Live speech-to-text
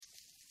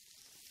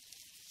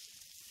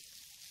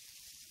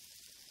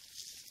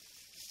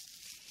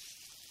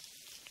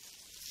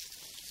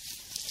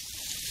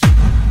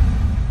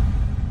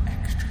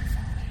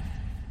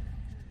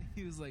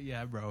like,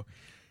 yeah, bro.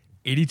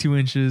 82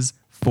 inches,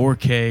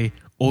 4K,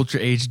 Ultra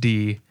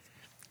HD.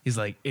 He's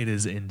like, it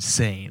is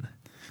insane.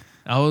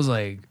 I was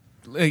like,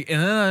 and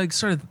then I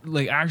started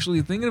like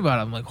actually thinking about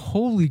it. I'm like,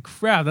 holy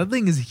crap, that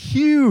thing is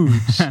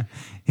huge.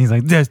 He's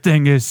like, this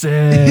thing is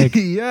sick.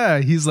 Yeah,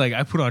 he's like,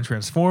 I put on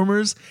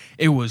Transformers.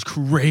 It was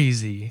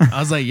crazy. I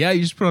was like, yeah,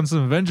 you should put on some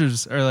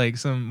Avengers or like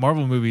some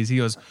Marvel movies. He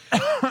goes,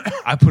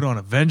 I put on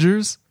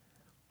Avengers.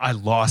 I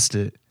lost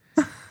it.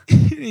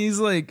 He's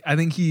like, I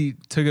think he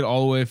took it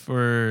all the way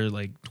for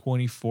like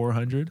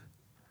 $2,400.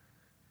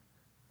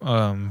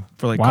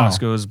 For like Wow.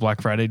 Costco's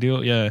Black Friday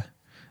deal. Yeah.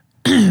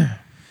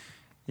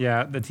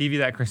 Yeah, the TV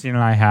that Christine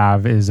and I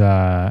have is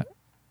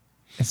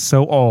it's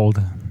so old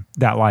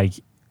that like,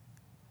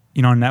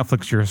 you know, on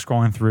Netflix you're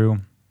scrolling through,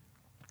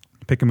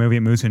 pick a movie, it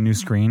moves to a new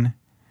screen.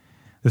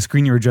 The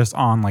screen you were just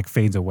on like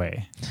fades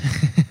away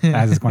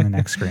as it's going to the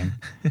next screen.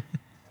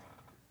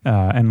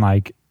 And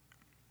like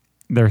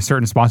there are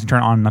certain spots you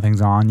turn on and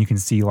nothing's on. You can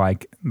see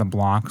like the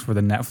blocks where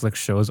the Netflix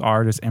shows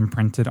are just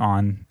imprinted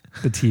on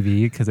the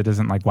TV because it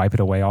doesn't like wipe it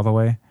away all the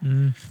way.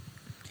 And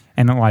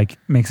it like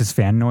makes this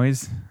fan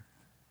noise.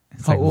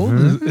 It's How like, old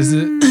is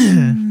it?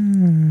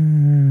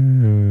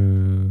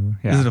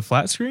 Yeah. Is it a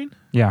flat screen?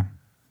 Yeah.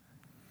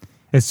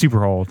 It's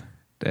super old.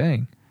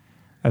 Dang.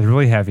 It's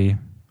really heavy.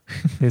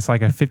 It's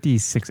like a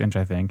 56-inch,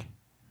 I think.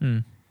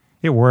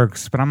 It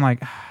works, but I'm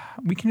like,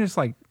 we can just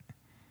like,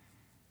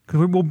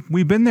 because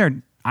we've been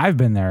there. I've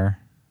been there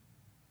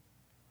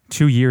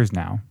 2 years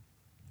now.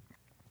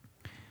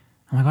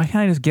 I'm like, why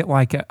can't I just get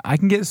like, I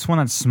can get this one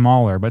that's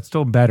smaller, but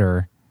still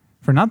better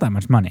for not that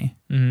much money.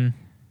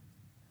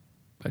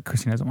 But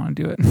Christine doesn't want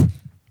to do it.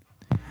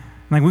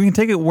 Like, we can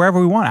take it wherever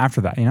we want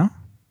after that, you know?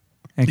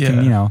 It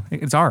can, you know,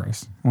 it's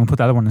ours. And we'll put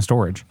the other one in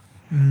storage.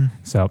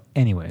 So,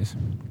 anyways,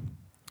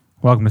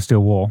 welcome to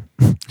Steel Wool,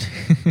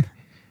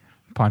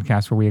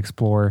 podcast where we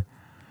explore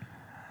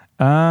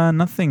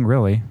nothing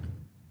really.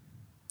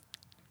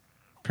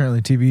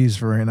 Apparently TVs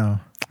for right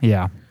now.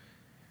 Yeah.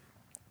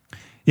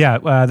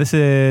 Yeah, this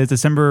is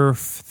December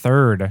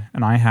 3rd,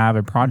 and I have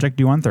a project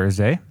due on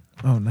Thursday.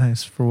 Oh,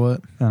 nice. For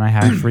what? And I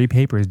have 3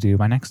 papers due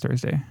by next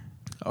Thursday.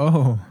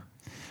 Oh.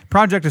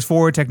 Project is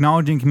for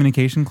technology and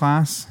communication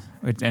class,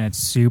 and it's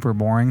super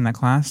boring, that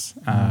class.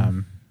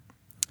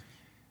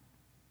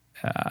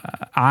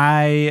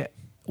 I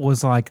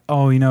was like,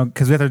 oh, you know,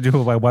 because we have to do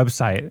a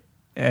website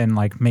and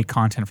like make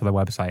content for the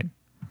website.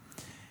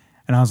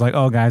 And I was like,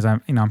 oh, guys, I'm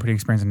pretty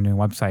experienced in doing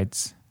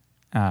websites.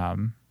 I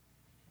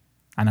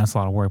know it's a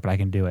lot of work, but I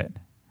can do it.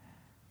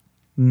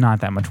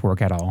 Not that much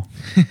work at all.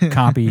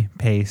 Copy,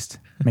 paste,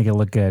 make it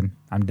look good.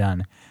 I'm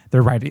done.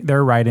 They're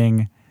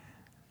writing.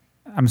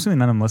 I'm assuming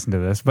none of them listen to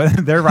this,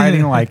 but they're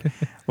writing like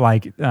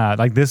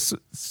this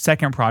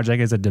second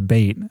project is a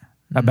debate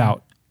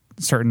about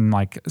certain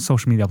like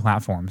social media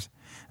platforms.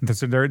 And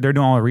so they're doing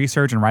all the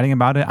research and writing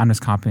about it. I'm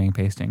just copying and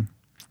pasting,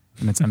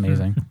 and it's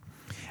amazing.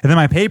 And then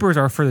my papers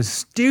are for this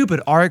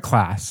stupid art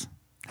class.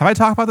 Have I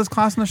talked about this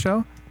class on the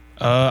show?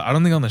 I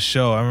don't think on the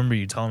show. I remember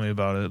you telling me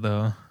about it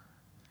though.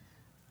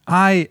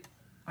 I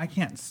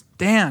can't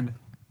stand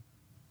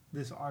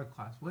this art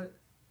class. What?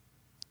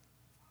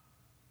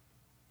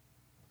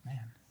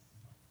 Man.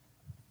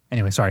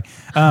 Anyway, sorry.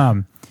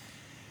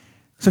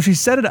 So she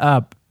set it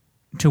up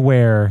to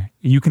where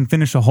you can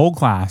finish a whole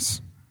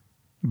class.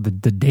 The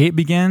day it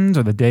begins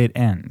or the day it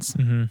ends.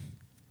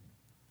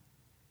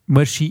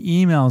 But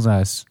she emails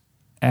us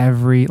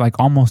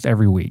almost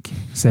every week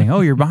saying,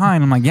 oh, you're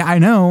behind. I'm like, yeah, I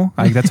know.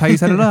 Like, that's how you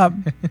set it up.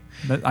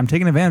 I'm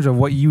taking advantage of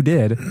what you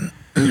did.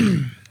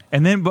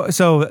 And then,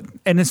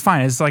 and it's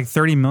fine. It's like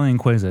 30 million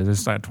quizzes.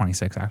 It's like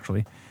 26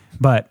 actually.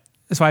 But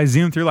so I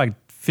zoomed through like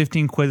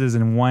 15 quizzes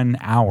in 1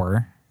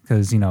 hour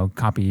because, you know,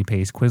 copy,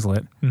 paste,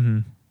 Quizlet.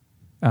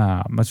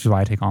 Which is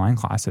why I take online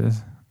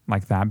classes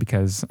like that,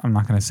 because I'm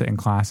not going to sit in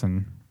class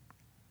and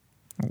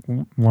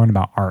learn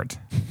about art.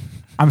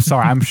 I'm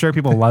sorry. I'm sure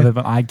people love it,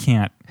 but I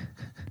can't.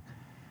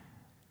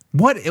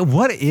 What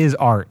is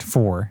art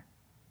for?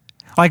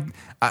 Like,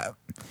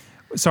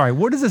 sorry,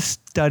 what is a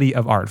study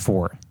of art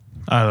for?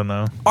 I don't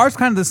know. Art's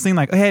kind of this thing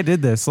like, hey, I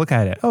did this. Look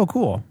at it. Oh,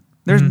 cool.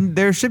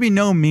 There should be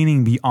no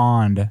meaning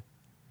beyond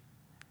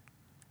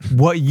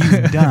what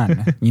you've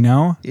done, you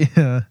know?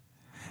 Yeah.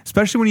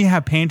 Especially when you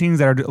have paintings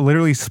that are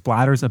literally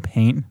splatters of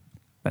paint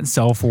that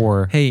sell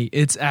for... Hey,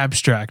 it's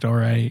abstract, all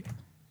right?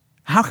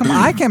 How come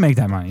I can't make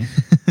that money?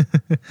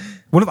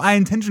 What if I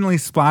intentionally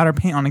splatter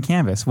paint on a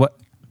canvas? What?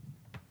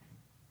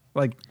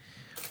 Like,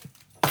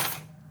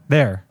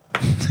 there.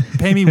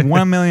 Pay me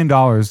 $1 million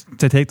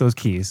to take those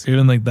keys.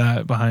 Even like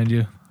that behind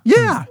you.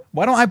 Yeah.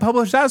 Why don't I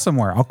publish that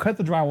somewhere? I'll cut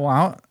the drywall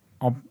out.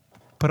 I'll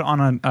put it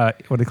on what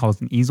do they call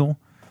it? An easel.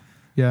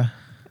 Yeah.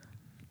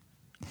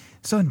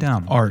 So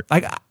dumb. Art.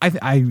 Like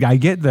I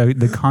get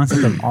the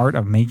concept of art,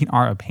 of making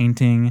art, of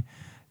painting,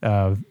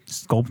 of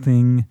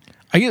sculpting.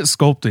 I get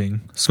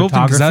sculpting.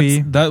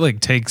 Photography. That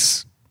like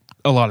takes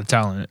a lot of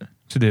talent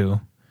to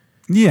do.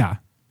 Yeah.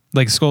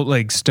 Like sculpt,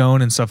 like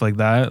stone and stuff like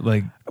that.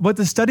 Like, but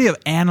the study of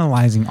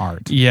analyzing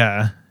art.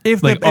 yeah.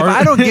 If like if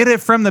I don't get it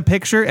from the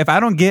picture, if I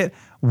don't get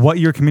what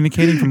you're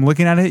communicating from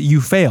looking at it,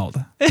 you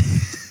failed.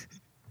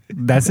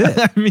 That's it.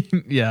 I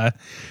mean, yeah,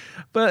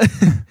 but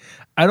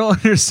I don't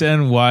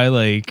understand why.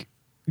 Like,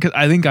 because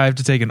I think I have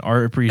to take an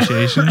art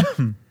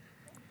appreciation.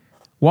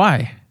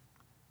 Why?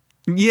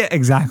 Yeah,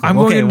 exactly. I'm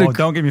Okay, going into- well,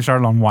 don't get me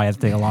started on why I have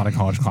to take a lot of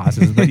college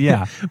classes, but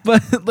yeah.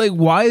 But like,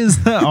 why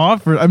is that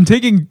offered?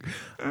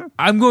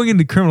 I'm going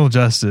into criminal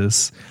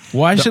justice.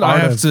 Why should I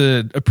have artist.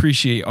 to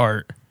appreciate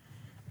art?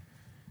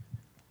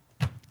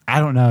 I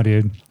don't know,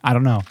 dude. I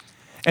don't know.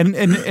 And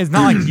it's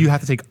not like you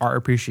have to take art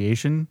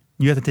appreciation.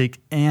 You have to take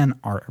an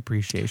art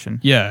appreciation.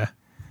 Yeah.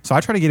 So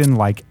I try to get into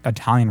like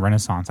Italian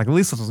Renaissance. Like at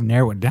least let's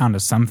narrow it down to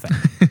something.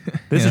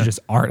 This Yeah. is just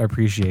art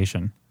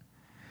appreciation.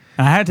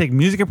 And I had to take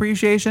music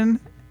appreciation,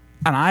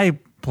 and I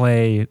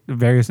play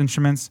various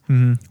instruments.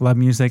 Love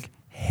music.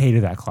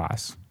 Hated that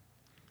class.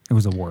 It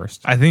was the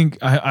worst. I think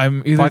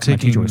I'm either Like my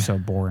teacher taking. was so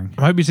boring.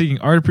 I might be taking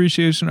art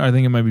appreciation, or I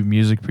think it might be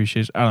music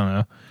appreciation. I don't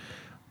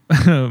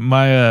know.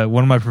 My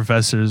one of my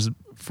professors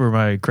for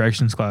my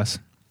corrections class,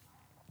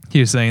 he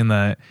was saying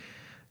that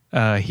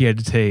he had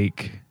to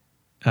take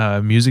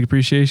music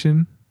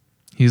appreciation.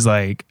 He's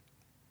like,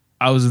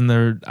 I was in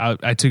there.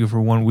 I took it for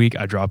 1 week.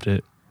 I dropped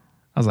it.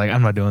 I was like,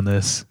 I'm not doing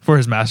this for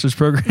his master's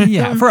program.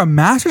 Yeah, for a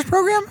master's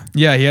program?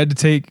 Yeah, he had to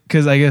take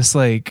because I guess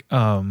like he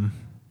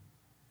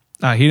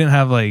didn't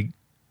have like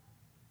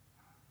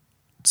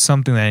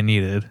something that I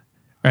needed.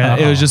 Right?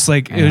 It was just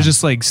like it was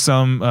just like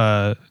some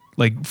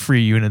like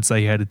free units that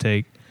he had to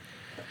take.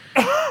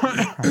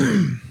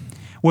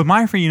 With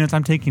my free units,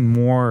 I'm taking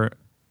more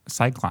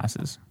psych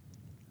classes.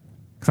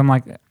 Because I'm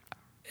like,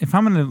 if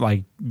I'm going to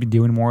like be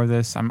doing more of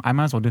this, I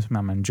might as well do something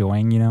I'm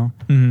enjoying, you know?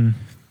 Mm-hmm.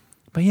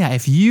 But yeah,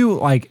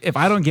 if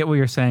I don't get what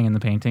you're saying in the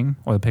painting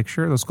or the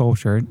picture, the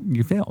sculpture,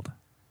 you failed.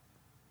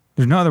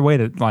 There's no other way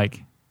to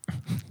like,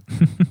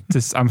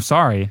 just, I'm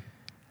sorry.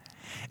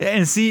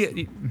 And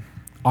see,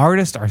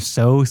 artists are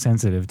so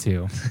sensitive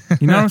too.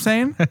 You know what I'm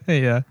saying?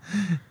 Yeah.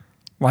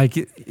 Like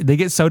they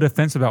get so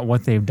defensive about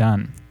what they've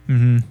done.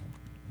 Mm-hmm.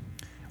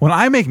 When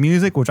I make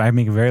music, which I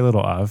make very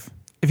little of,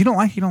 if you don't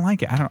like it, you don't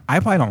like it. I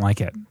probably don't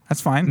like it.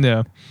 That's fine.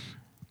 Yeah.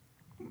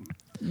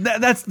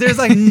 There's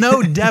like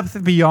no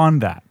depth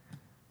beyond that.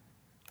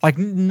 Like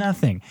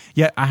nothing.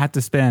 Yet I had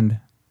to spend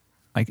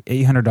like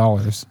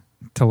 $800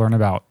 to learn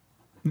about.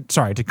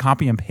 Sorry, to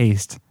copy and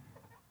paste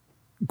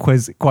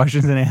quiz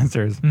questions and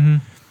answers,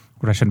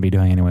 which I shouldn't be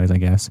doing anyways, I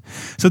guess.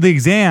 So the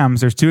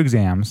exams, there's 2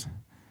 exams.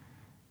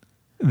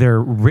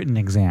 They're written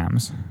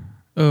exams,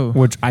 Oh.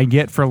 which I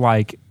get for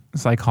like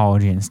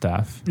psychology and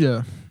stuff.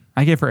 Yeah.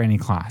 I get it for any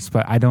class,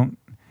 but I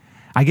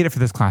get it for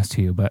this class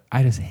too, but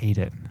I just hate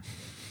it.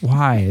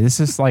 Why? This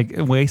is like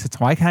a waste of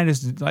time. Why can't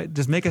I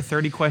just make a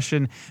 30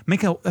 question,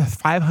 make a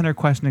 500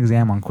 question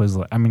exam on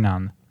Quizlet? I mean,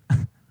 on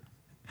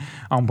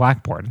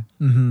Blackboard.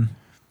 Mm-hmm.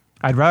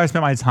 I'd rather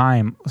spend my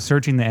time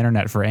searching the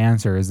internet for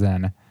answers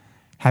than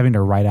having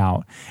to write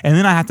out. And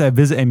then I have to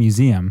visit a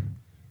museum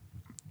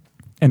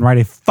and write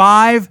a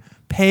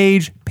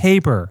 5-page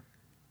paper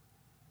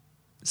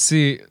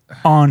See,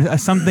 on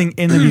something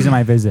in the museum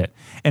I visit.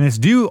 And it's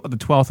due the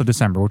 12th of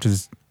December, which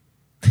is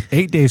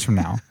 8 days from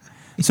now.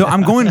 So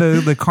I'm going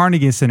to the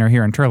Carnegie Center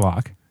here in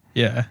Turlock.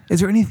 yeah. Is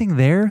there anything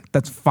there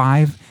that's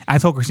 5? I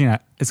told Christina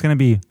it's going to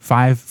be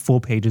 5 full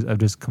pages of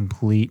just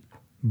complete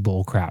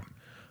bull crap.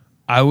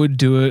 I would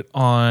do it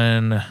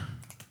on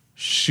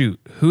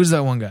who's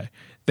that one guy?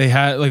 They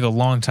had like a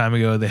long time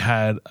ago, they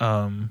had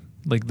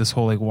like this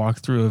whole like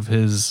walkthrough of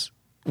his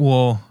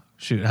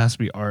it has to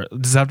be art.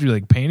 Does it have to be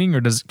like painting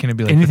or can it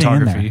be like Anything in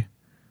photography? there.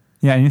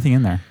 Yeah, anything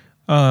in there.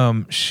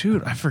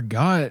 I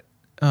forgot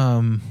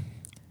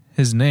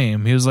his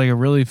name. He was like a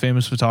really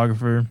famous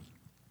photographer.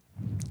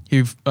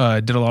 He did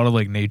a lot of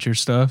like nature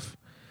stuff.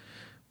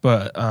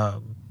 But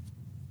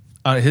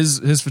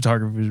his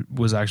photography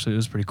was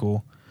pretty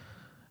cool.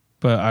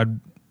 But I'd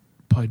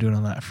probably do it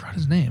on that. I forgot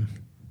his name.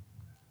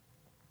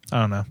 I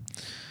don't know.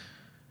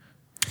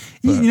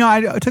 You know,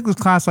 I took this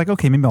class like,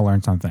 okay, maybe I'll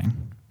learn something.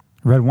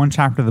 Read one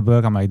chapter of the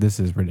book. I'm like, this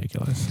is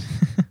ridiculous.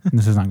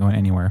 This is not going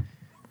anywhere.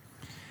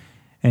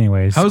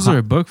 Anyways. How is there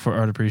a book for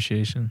art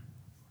appreciation?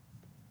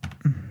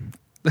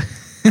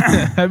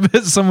 I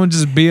bet someone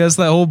just BS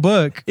that whole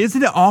book.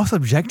 Isn't it all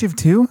subjective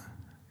too?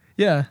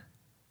 Yeah.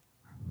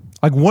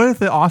 Like, what if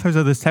the authors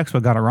of this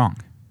textbook got it wrong?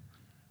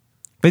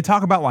 They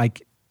talk about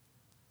like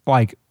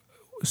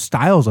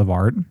styles of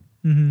art,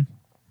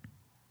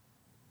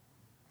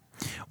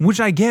 which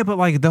I get, but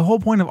like the whole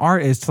point of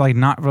art is to like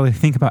not really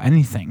think about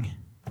anything.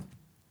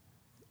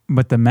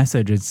 But the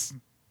message is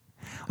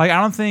like, I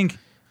don't think.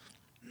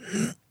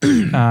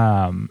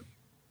 Well,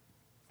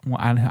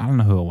 I don't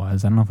know who it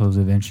was. I don't know if it was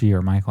Da Vinci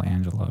or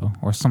Michelangelo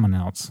or someone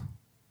else.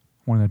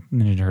 One of the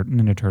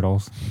Ninja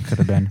Turtles could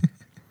have been.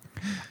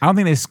 I don't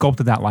think they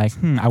sculpted that like,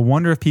 I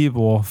wonder if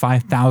people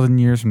 5,000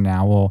 years from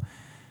now will,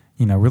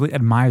 really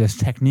admire this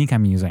technique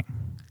I'm using.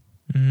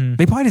 Mm-hmm.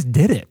 They probably just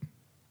did it.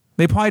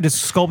 They probably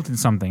just sculpted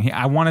something. Hey,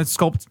 I want to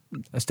sculpt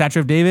a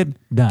statue of David.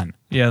 Done.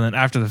 Yeah, and then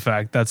after the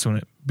fact, that's when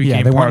it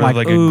became they part weren't of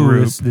like a "Ooh,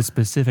 group. This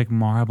specific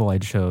marble I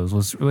chose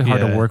was really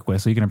hard to Yeah. work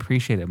with, so you can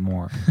appreciate it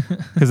more.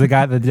 Because the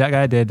guy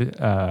did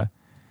the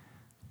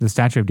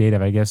Statue of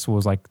David, I guess,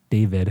 was like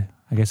David.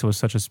 I guess it was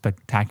such a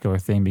spectacular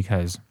thing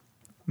because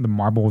the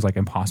marble was like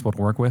impossible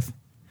to work with.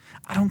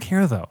 I don't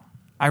care though.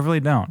 I really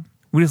don't.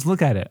 We just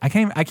look at it. I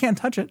can't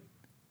touch it.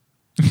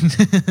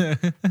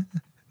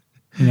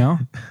 You know?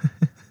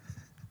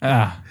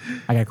 I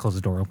gotta close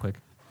the door real quick.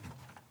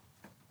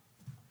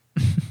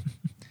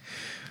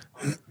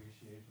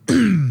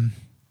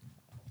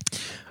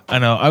 I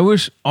know. I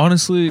wish,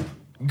 honestly,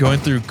 going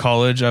through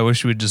college, I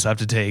wish we'd just have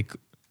to take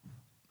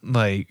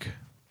like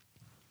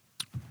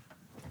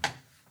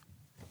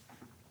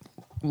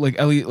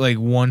at least like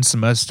one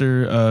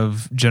semester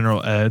of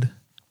general ed.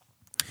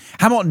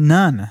 How about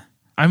none?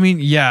 I mean,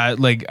 yeah,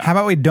 like How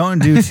about we don't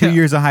do 2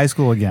 years of high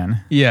school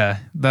again? yeah,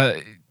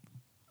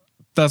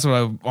 that's what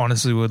I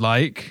honestly would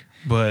like.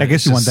 But I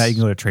guess it's you want that, just- you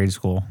can go to trade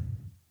school.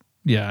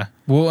 Yeah.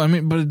 Well, I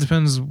mean, but it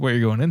depends what you're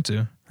going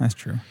into That's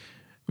true.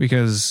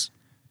 because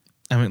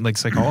I mean, like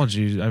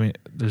psychology. I mean,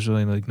 there's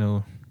really like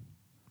no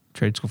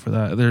trade school for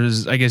that.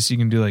 There's, I guess, you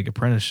can do like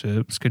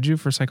apprenticeships. Could you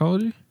for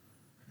psychology?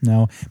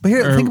 No. But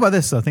here, Or- think about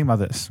this, though. Think about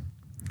this.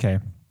 Okay.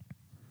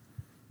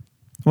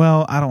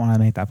 Well, I don't want to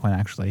make that point,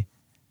 actually.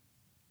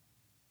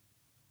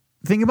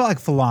 Think about like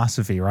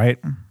philosophy, right?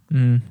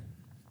 Mm.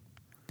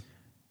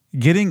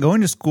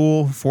 Going to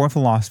school for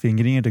philosophy and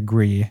getting a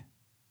degree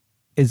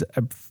is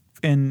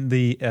in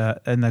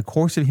the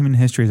course of human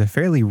history is a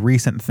fairly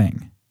recent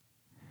thing.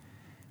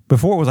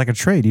 Before it was like a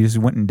trade, you just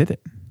went and did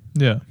it.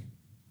 Yeah.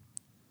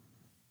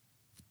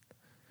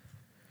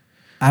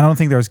 I don't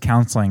think there was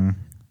counseling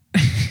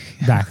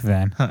back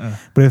then,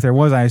 but if there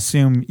was, I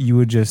assume you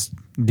would just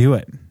do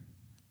it.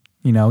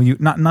 You know, you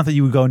not that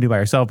you would go and do it by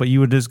yourself, but you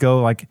would just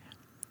go like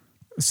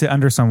sit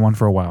under someone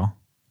for a while.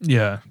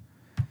 Yeah.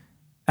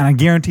 And I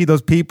guarantee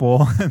those people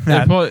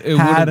that it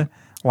had would've-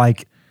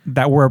 like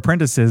that were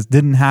apprentices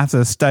didn't have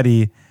to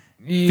study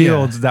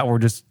fields that were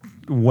just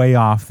way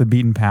off the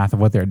beaten path of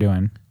what they're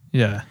doing.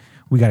 Yeah.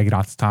 We got to get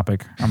off this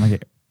topic. I'm gonna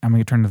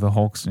get turned to the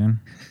Hulk soon.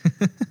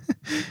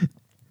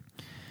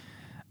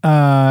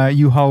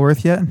 You Hollow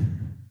Earth yet?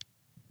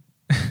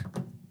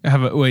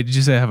 Wait, did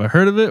you say have I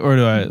heard of it or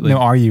do I? Like, No,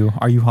 are you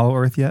Hollow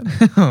Earth yet?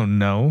 Oh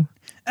no.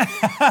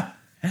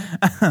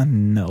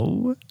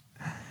 No.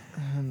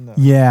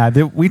 Yeah,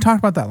 we talked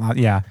about that a lot.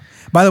 Yeah.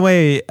 By the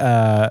way,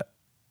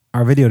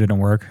 our video didn't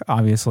work,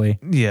 obviously.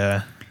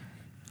 Yeah.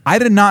 I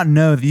did not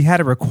know that you had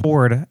to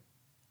record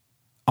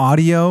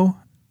audio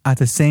at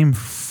the same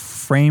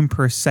frame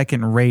per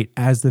second rate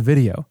as the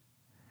video.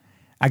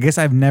 I guess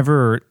I've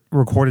never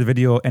recorded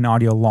video and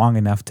audio long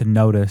enough to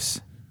notice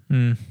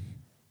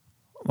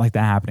like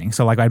that happening.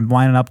 So like I'm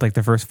lining up like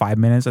the first 5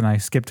 minutes and I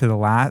skip to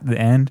the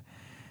end,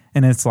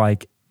 and it's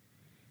like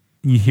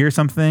you hear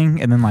something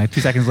and then like 2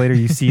 seconds later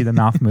you see the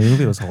mouth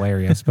move. It was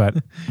hilarious, but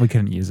we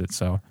couldn't use it.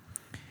 So,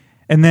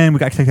 and then we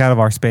got kicked out of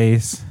our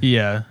space.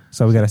 Yeah.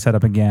 So we got to set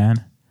up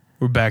again.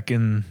 We're back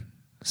in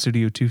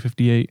Studio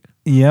 258.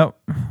 Yep.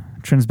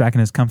 Trent's back in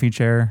his comfy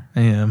chair.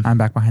 I am. I'm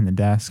back behind the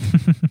desk.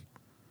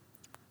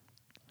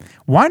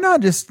 Why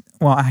not just,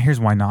 well, here's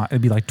why not.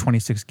 It'd be like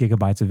 26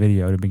 gigabytes of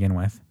video to begin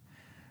with.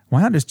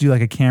 Why not just do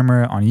like a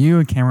camera on you,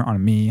 a camera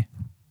on me?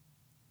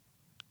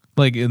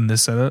 Like in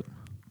this setup?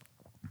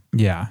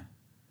 Yeah.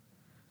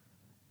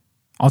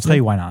 I'll tell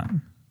you why not.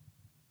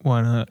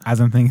 Why not? As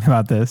I'm thinking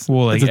about this.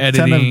 Well, like it's a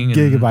ton of editing and-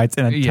 gigabytes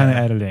and a ton of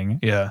yeah. editing.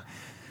 Yeah.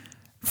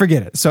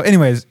 Forget it. So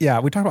anyways, yeah,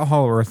 we talked about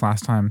Hollow Earth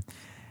last time.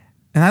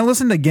 And I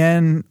listened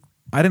again.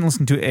 I didn't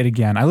listen to it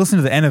again. I listened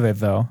to the end of it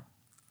though,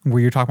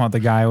 where you're talking about the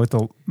guy with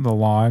the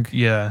log.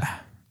 Yeah.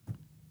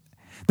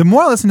 The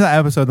more I listened to that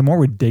episode, the more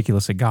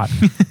ridiculous it got.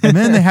 And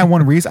then they had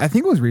one I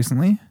think it was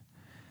recently,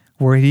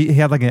 where he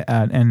had like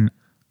a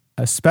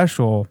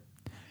special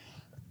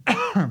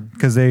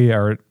because they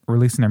are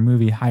releasing their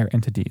movie Higher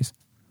Entities,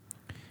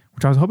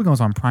 which I was hoping was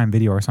on Prime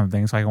Video or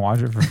something, so I can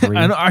watch it for free.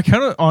 I know. I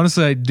kind of,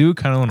 honestly, I do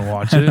kind of want to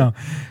watch I it. know.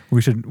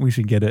 We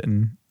should get it,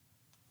 and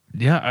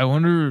Yeah. I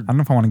wonder. I don't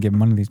know if I want to give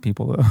money to these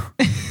people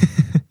though.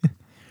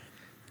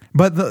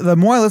 But the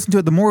more I listen to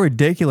it, the more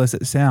ridiculous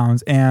it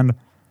sounds, and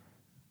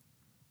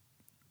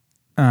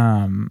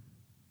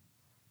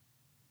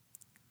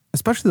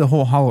especially the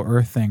whole Hollow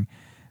Earth thing.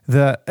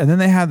 And then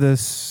they had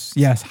this,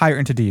 Higher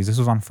Entities. This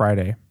was on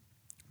Friday,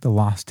 the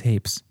Lost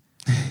Tapes,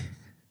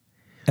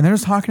 and they're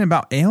just talking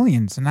about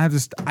aliens, and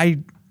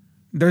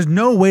there's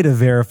no way to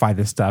verify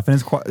this stuff,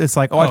 and it's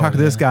like, I talked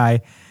to this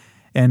guy,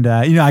 and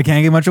I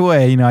can't give much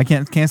away, I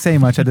can't say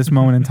much at this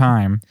moment in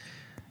time.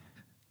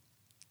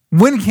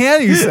 When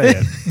can you say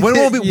it?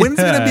 When's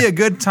going to be a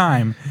good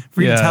time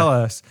for you to tell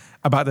us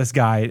about this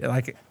guy,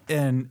 like,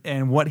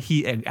 and what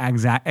he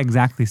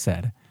exactly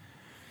said?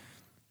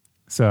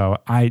 So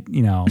there's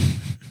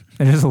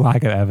just a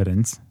lack of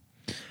evidence.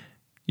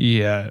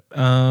 Yeah.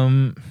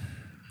 Yeah.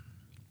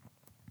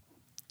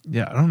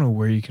 I don't know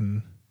where you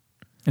can.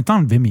 It's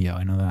on Vimeo.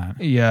 I know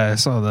that. Yeah. I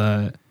saw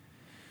that.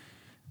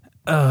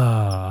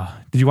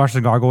 Did you watch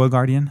The Gargoyle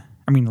Guardian?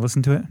 I mean,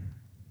 listen to it.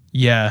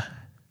 Yeah.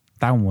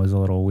 That one was a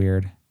little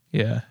weird.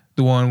 Yeah.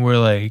 The one where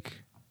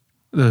like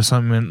there's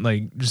something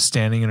like just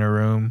standing in her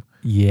room.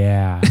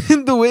 Yeah.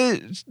 The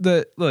way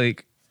that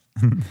like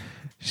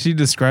she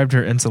described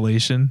her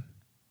insulation.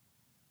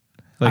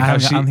 Like I don't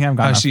think I've gotten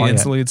how that she far yet.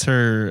 insulates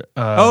her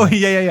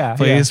yeah.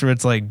 place where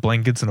it's like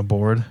blankets and a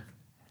board.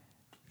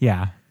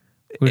 Yeah.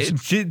 Which,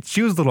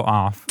 She was a little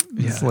off,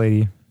 this Yeah.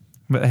 lady.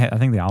 But hey, I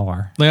think they all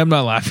are. like I'm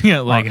not laughing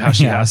at like Oh, how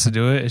she yeah. has to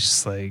do it. It's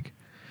just like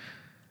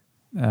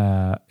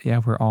Yeah,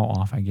 we're all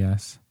off, I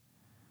guess.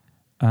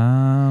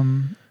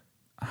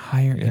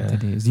 Higher Yeah.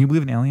 entities. Do you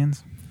believe in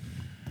aliens?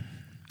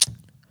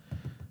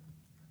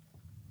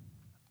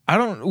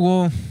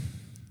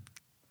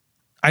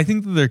 I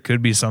think that there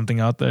could be something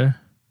out there.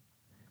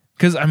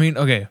 Because, I mean,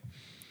 okay.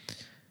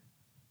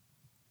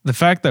 The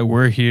fact that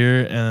we're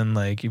here and,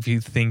 like, if you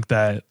think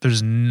that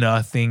there's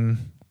nothing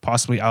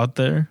possibly out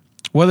there,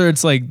 whether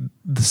it's, like,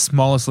 the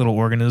smallest little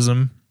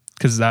organism,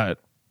 because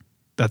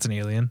that's an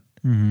alien.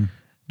 Mm-hmm.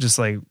 Just,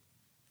 like,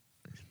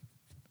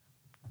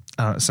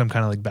 some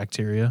kind of, like,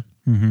 bacteria.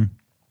 Mm-hmm.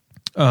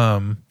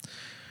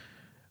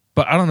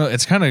 But I don't know.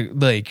 It's kind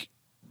of, like,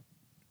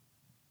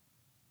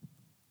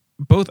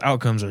 both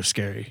outcomes are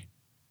scary.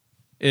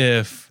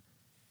 If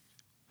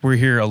we're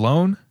here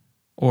alone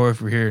or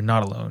if we're here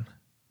not alone.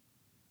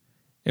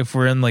 If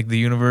we're in like the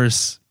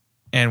universe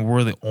and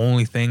we're the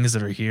only things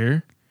that are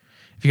here,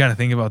 if you kind of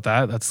think about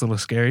that, that's a little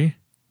scary.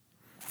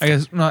 I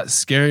guess not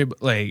scary, but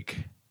like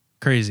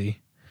crazy.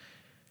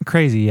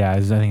 Crazy, yeah.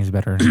 I think is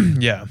better.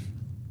 Yeah.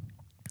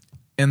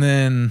 And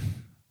then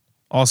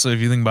also, if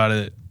you think about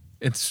it,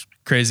 it's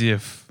crazy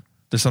if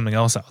there's something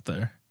else out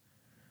there.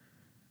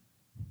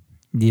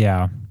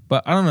 Yeah.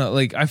 But I don't know.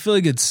 Like, I feel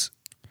like it's,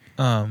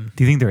 Do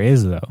you think there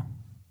is though?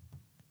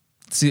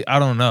 see, I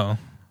don't know.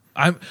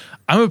 I'm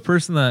a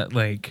person that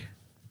like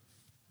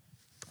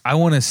I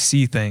want to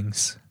see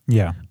things.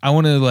 Yeah. I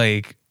want to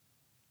like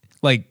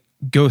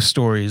ghost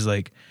stories.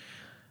 Like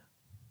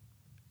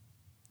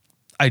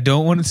I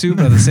don't want it to,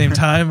 but at the same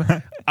time,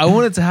 I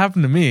want it to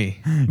happen to me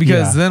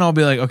because Yeah. then I'll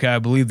be like, okay, I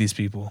believe these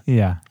people.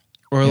 Yeah.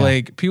 Or Yeah.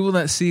 like people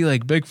that see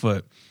like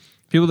Bigfoot,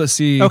 people that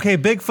see. Okay,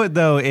 Bigfoot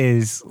though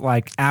is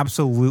like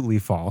absolutely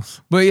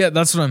false. But yeah,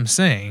 that's what I'm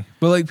saying.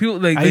 But like people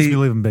like I used to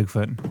believe in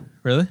Bigfoot,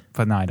 really.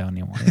 but now I don't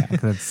anymore. Yeah,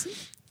 because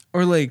it's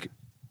Or like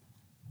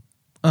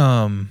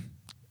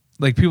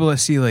people that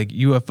see like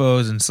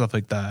UFOs and stuff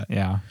like that.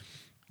 yeah,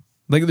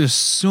 Like there's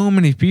so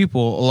many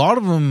people, a lot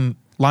of them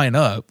line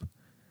up,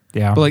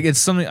 yeah. but like it's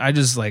something I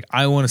just like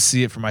I want to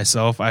see it for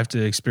myself. I have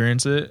to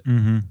experience it.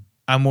 Mm-hmm.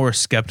 I'm more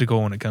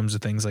skeptical when it comes to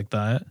things like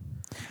that.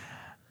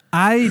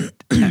 I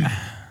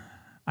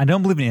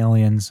don't believe in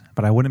aliens,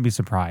 but I wouldn't be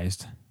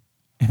surprised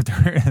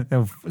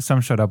if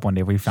some showed up one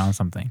day if we found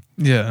something.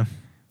 Yeah.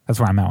 That's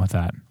where I'm at with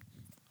that.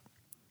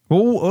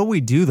 What do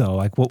we do though?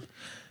 Like what?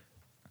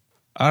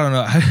 I don't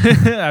know.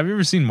 Have you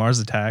ever seen Mars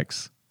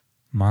Attacks?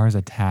 Mars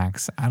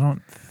Attacks? I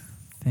don't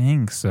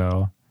think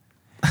so.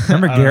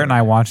 Remember I Garrett don't- and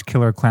I watched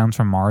Killer Clowns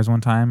from Mars one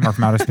time, or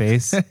from outer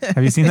space?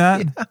 Have you seen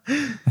that?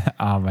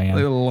 Oh man,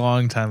 Like a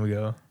long time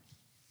ago.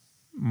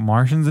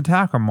 Martians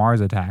attack or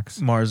Mars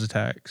attacks? Mars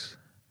Attacks.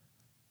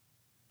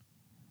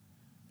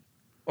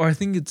 Or I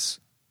think it's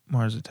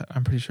Mars Attack.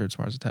 I'm pretty sure it's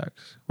Mars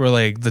Attacks. Where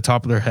like the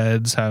top of their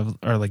heads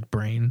are like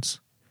brains.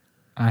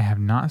 I have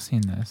not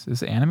seen this.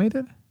 Is it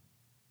animated?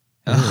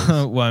 It is.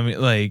 Well, I mean,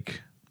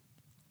 like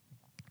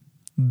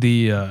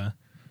the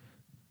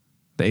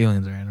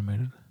aliens are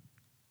animated.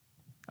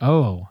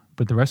 Oh,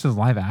 but the rest is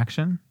live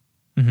action.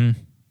 Mm-hmm.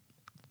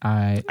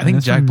 I think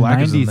this Jack from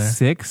Black is in there.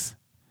 96.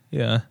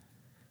 Yeah.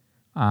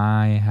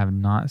 I have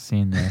not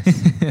seen this.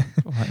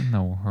 What in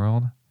the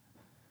world?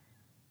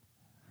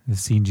 The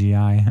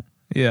CGI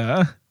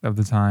Yeah. of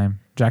the time.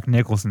 Jack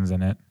Nicholson's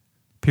in it.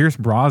 Pierce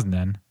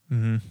Brosnan,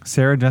 Mm-hmm.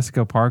 Sarah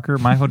Jessica Parker,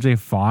 Michael J.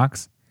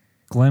 Fox,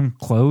 Glenn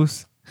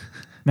Close,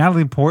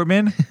 Natalie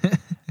Portman.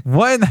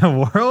 What in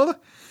the world?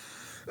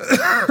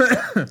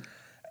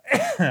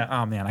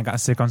 Oh man, I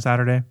got sick on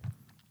Saturday.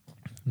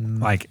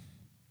 Like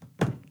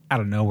out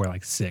of nowhere,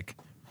 like sick.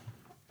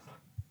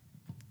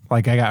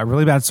 Like I got a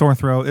really bad sore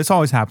throat. This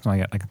always happens when I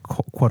get like a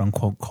quote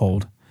unquote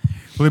cold.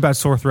 Really bad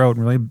sore throat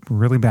and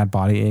really bad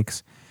body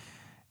aches.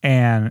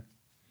 And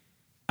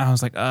I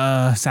was like,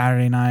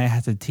 Saturday night I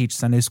had to teach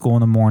Sunday school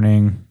in the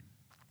morning.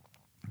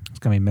 It's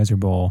gonna be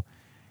miserable.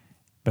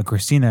 But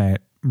Christina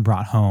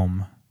brought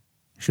home,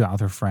 she was out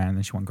with her friend,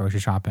 then she went grocery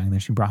shopping, then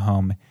she brought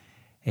home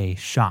a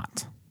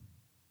shot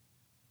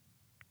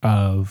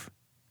of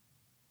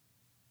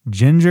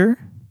ginger,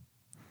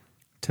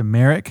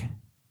 turmeric,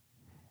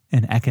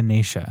 and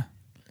echinacea.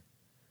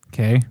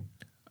 Okay?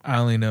 I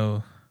only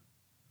know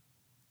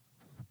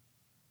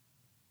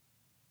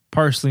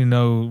partially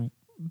know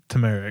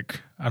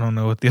turmeric. I don't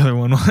know what the other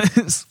one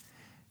was.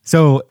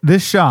 So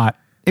this shot,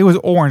 it was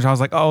orange. I was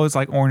like, oh, it's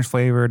like orange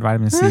flavored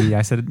vitamin C.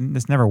 I said,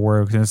 this never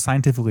works. And it's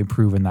scientifically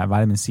proven that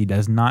vitamin C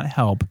does not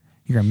help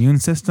your immune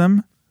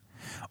system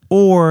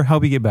or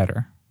help you get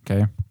better.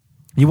 Okay?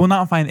 You will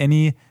not find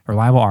any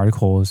reliable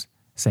articles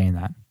saying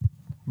that.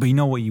 But you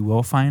know what you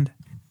will find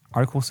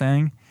articles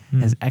saying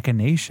is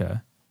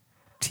echinacea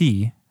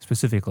tea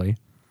specifically.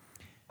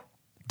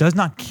 Does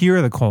not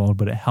cure the cold,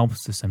 but it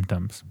helps the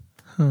symptoms.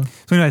 Huh.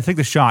 So anyway, I take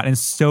the shot, and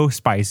it's so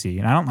spicy,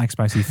 and I don't like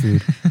spicy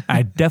food.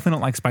 I definitely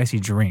don't like spicy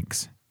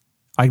drinks.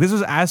 Like, this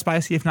was as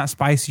spicy, if not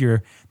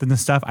spicier, than the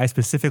stuff I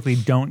specifically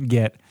don't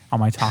get on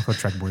my taco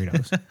truck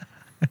burritos.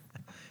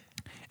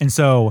 And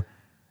so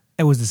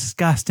it was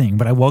disgusting,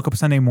 but I woke up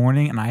Sunday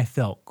morning, and I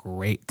felt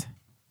great.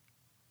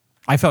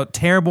 I felt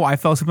terrible. I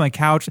fell asleep on my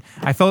couch.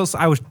 I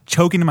was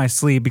choking in my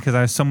sleep because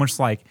I was so much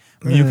like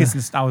mucus,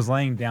 and I was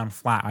laying down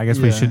flat. I guess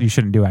you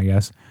shouldn't do, I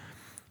guess.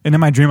 And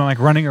in my dream, I'm like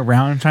running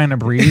around trying to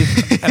breathe.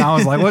 And I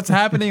was like, what's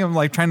happening? I'm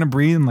like trying to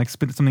breathe and like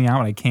spit something out,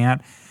 but I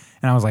can't.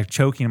 And I was like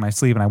choking in my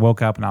sleep, and I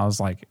woke up and I was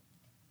like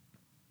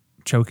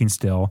choking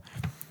still.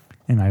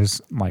 And I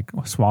just like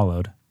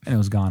swallowed, and it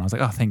was gone. I was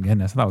like, oh, thank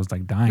goodness. I thought I was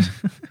like dying.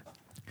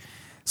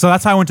 So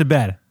that's how I went to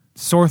bed.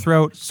 Sore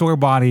throat, sore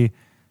body,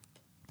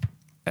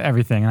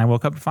 everything. And I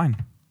woke up fine.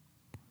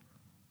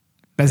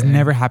 That's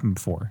never happened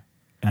before.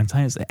 And I'm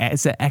telling you,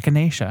 it's an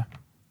echinacea.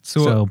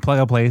 So plug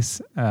a place,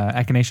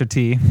 echinacea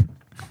tea.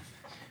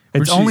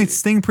 It's only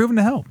thing proven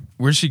to help.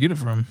 Where'd she get it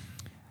from?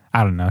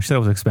 I don't know. She said it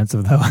was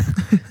expensive though.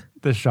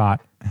 The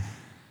shot.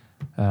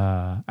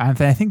 I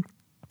think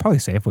probably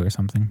Safeway or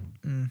something.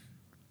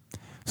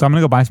 So I'm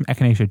gonna go buy some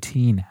echinacea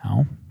tea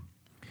now.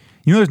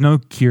 You know, there's no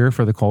cure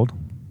for the cold.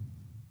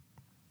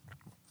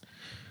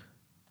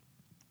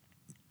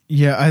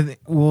 Yeah, I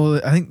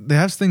think they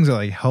have things that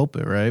like help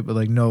it, right? But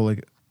like no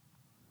like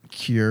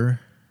cure.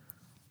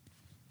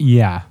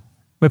 Yeah.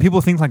 But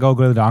people think like, oh,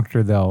 go to the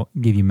doctor, they'll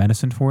give you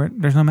medicine for it.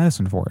 There's no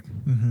medicine for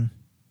it. Mm-hmm.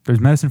 There's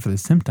medicine for the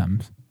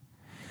symptoms.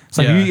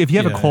 So if you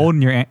have a cold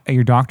and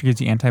your doctor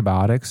gives you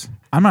antibiotics,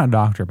 I'm not a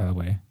doctor, by the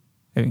way,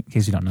 in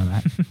case you don't know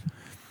that.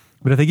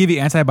 But if they give you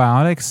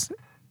antibiotics,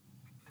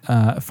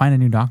 find a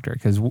new doctor,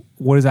 because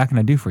what is that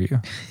going to do for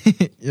you?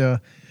 Yeah.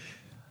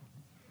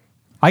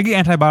 I get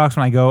antibiotics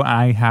when I go and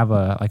I have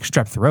a like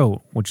strep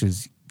throat, which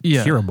is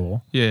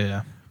curable.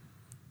 Yeah.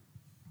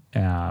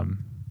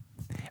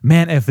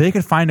 Man, if they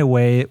could find a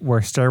way where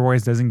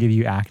steroids doesn't give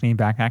you acne,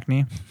 back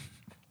acne,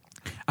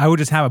 I would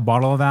just have a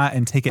bottle of that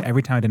and take it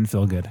every time I didn't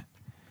feel good,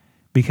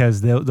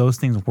 because those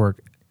things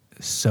work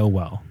so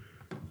well.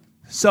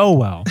 So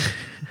well.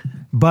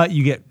 But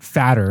you get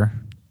fatter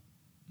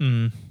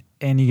and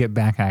you get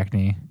back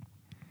acne,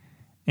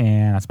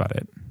 and that's about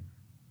it.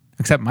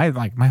 Except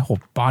my whole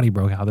body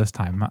broke out this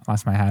time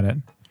last time I had it.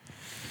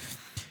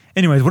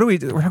 Anyways, we're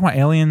talking about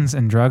aliens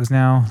and drugs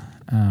now.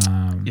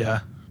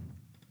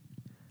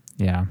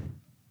 Yeah.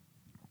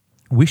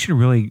 We should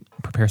really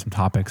prepare some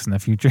topics in the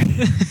future.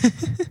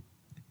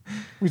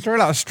 We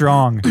started out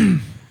strong.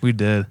 We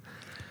did.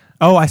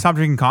 Oh, I stopped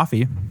drinking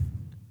coffee.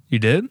 You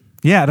did?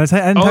 Yeah, I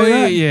didn't tell you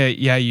that?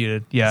 Yeah, you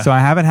did. Yeah. So I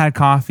haven't had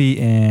coffee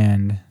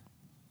in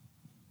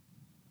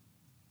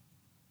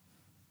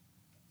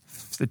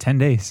 10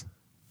 days.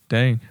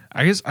 Dang.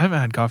 I guess I haven't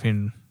had coffee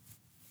in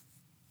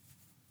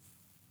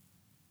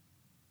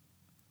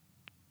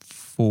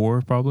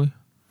 4 probably.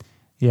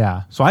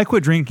 Yeah. So I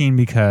quit drinking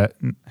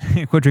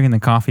the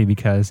coffee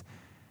because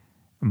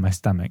of my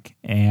stomach.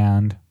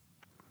 And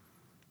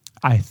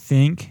I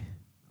think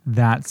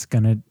that's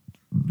going to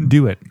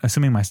do it,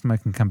 assuming my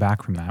stomach can come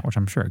back from that, which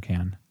I'm sure it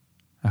can.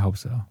 I hope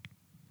so.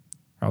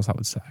 Or else that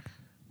would suck.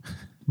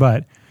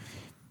 But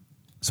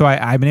so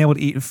I've been able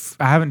to eat.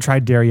 I haven't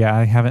tried dairy yet.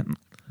 I haven't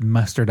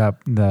mustered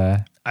up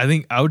the. I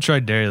think I would try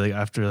dairy like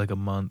after like a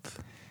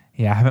month.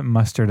 Yeah, I haven't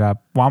mustered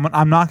up. Well,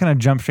 I'm not going to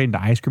jump straight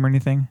into ice cream or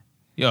anything.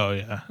 Oh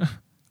yeah.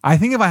 I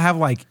think if I have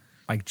like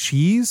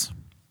cheese,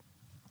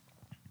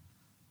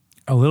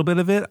 a little bit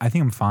of it, I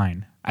think I'm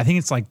fine. I think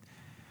it's I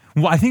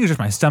think it's just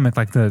my stomach,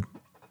 like the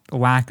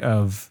lack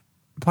of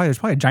there's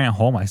probably a giant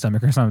hole in my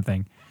stomach or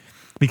something,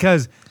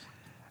 because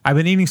I've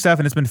been eating stuff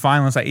and it's been fine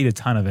unless I eat a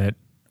ton of it,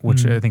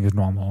 which I think is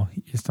normal.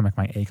 Your stomach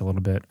might ache a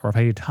little bit, or if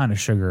I eat a ton of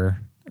sugar,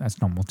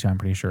 that's normal too, I'm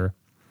pretty sure.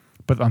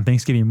 But on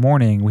Thanksgiving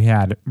morning, we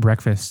had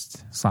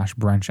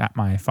breakfast/brunch at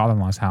my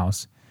father-in-law's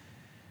house,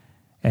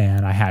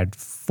 and I had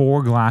 3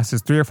 or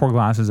 4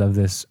 glasses of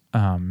this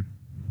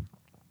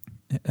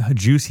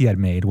juice he had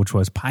made, which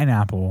was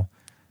pineapple,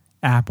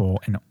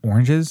 apple, and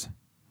oranges.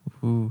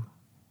 Ooh.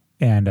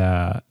 And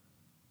I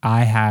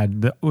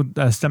had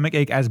a stomach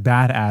ache as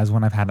bad as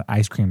when I've had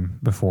ice cream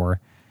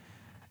before,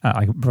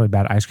 like really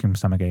bad ice cream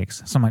stomach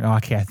aches. So I'm like, oh,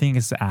 okay, I think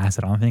it's the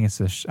acid. I don't think it's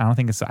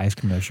the ice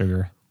cream or the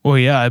sugar. Well,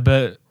 yeah, I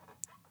bet.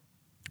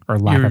 Or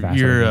lack of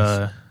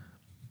acid.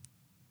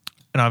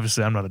 And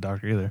obviously I'm not a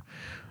doctor either,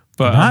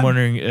 but I'm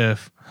wondering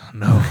if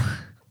no.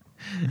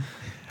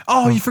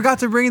 Oh, you forgot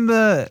to bring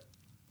the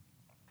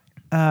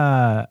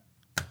my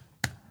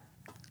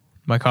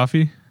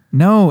coffee.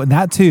 No,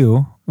 that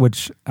too.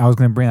 Which I was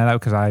going to bring that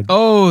up because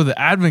the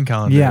advent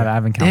calendar. Yeah, the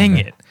advent calendar.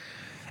 Dang it.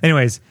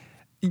 Anyways,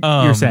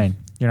 you're saying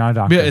you're not a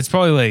doctor. Yeah, it's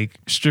probably like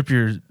strip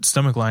your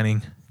stomach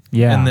lining.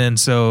 Yeah, and then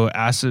so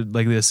acid,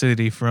 like the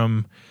acidity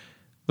from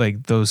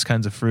like those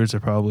kinds of fruits, are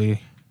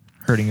probably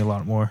hurting a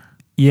lot more.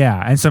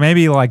 Yeah, and so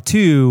maybe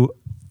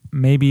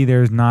maybe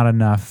there's not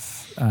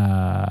enough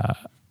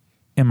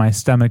in my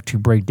stomach to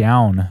break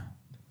down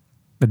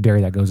the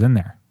dairy that goes in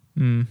there.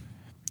 Mm.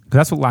 'Cause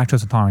that's what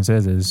lactose intolerance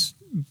is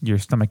your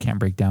stomach can't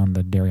break down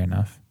the dairy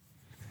enough.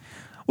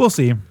 We'll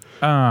see.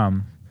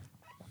 So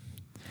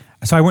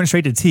I went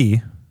straight to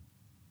tea,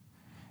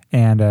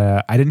 and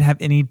I didn't have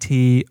any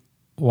tea.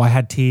 Well, I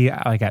had tea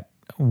like at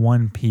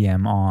 1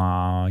 p.m.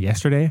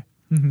 Yesterday,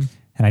 Mm-hmm.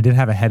 and I did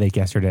have a headache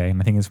yesterday,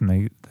 and I think it's from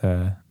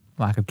the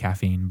lack of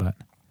caffeine, but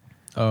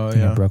Oh I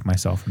think I yeah. broke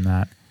myself from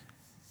that.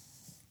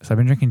 So I've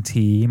been drinking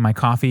tea. My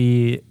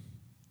coffee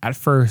at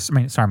first,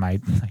 my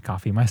stomach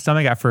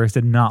at first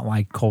did not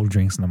like cold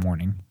drinks in the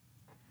morning.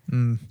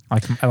 Mm.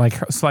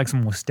 It's like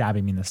someone was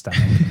stabbing me in the stomach.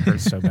 It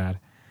hurts so bad.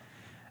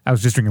 I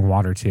was just drinking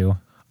water too.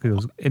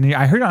 And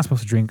I heard you're not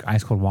supposed to drink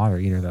ice cold water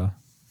either, though.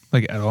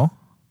 Like at all?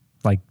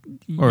 Like,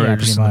 Or yeah, just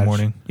pretty in the much.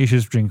 morning? You should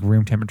just drink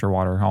room temperature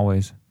water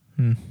always.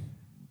 Mm.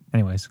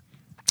 Anyways,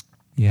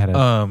 you had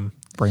a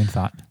brain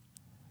thought.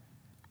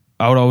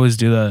 I would always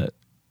do that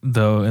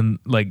though, and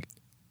like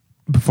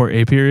before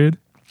a period,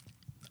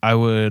 I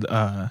would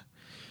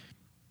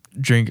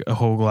drink a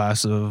whole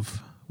glass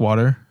of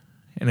water,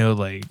 and it would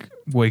like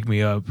wake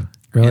me up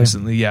Really?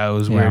 instantly. Yeah, it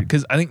was Yeah. weird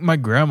because I think my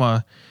grandma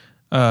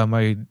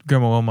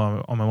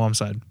Wilma on my mom's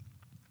side,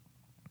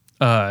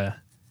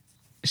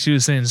 she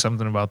was saying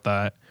something about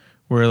that,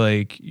 where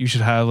like you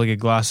should have like a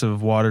glass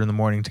of water in the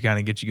morning to kind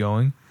of get you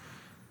going,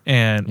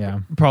 and Yeah.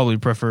 probably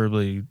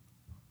preferably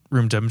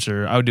room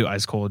temperature. I would do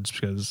ice cold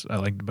just because I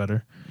liked it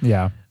better.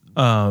 Yeah.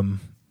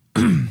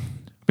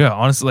 Yeah,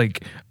 honestly,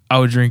 like I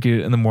would drink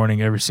it in the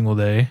morning every single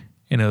day,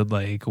 and it would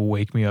like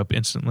wake me up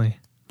instantly.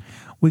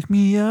 Wake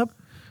me up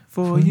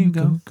before you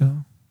go.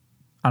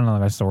 I don't know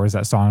the rest of the words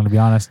of that song, to be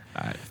honest.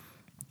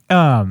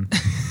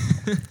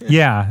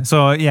 Yeah.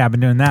 So yeah, I've been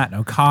doing that.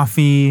 No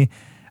coffee.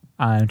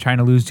 I'm trying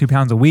to lose 2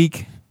 pounds a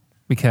week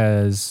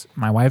because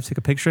my wife took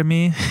a picture of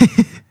me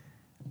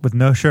with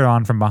no shirt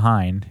on from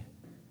behind.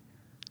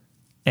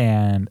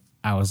 And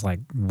I was like,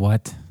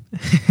 what?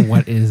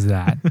 What is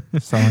that?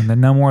 So then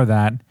no more of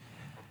that.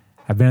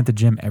 I've been at the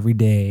gym every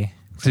day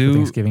except for Do-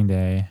 Thanksgiving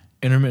Day.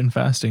 Intermittent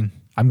fasting.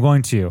 I'm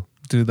going to.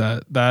 Do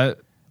that.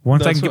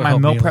 Once I That's can get what my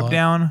helped meal me a prep lot.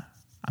 down,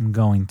 I'm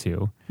going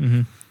to.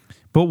 Mm-hmm.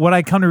 But what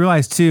I come to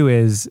realize too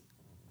is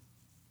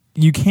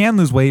you can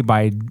lose weight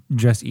by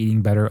just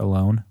eating better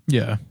alone.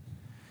 Yeah.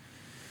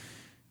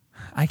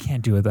 I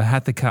can't do it. I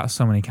had to cut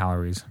so many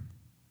calories.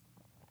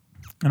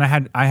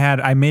 And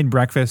I made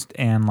breakfast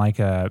and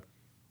I'm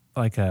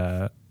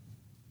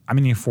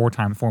eating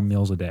 4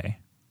 meals a day.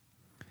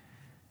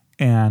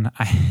 And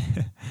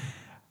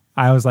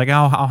I was like,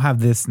 oh, I'll have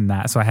this and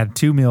that. So I had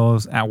 2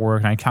 meals at work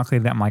and I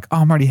calculated that. I'm like, oh,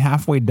 I'm already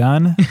halfway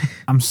done.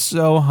 I'm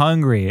so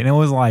hungry. And it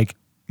was like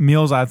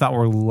meals I thought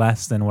were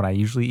less than what I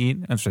usually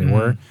eat. That's what they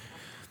were.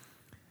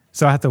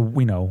 So I have to,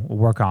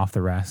 work off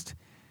the rest.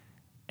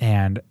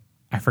 And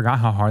I forgot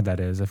how hard that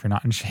is if you're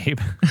not in shape.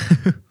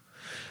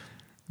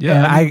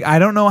 Yeah. And I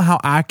don't know how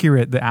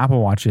accurate the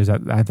Apple Watch is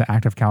at the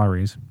active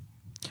calories.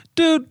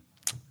 Dude,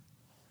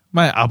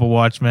 my Apple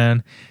Watch,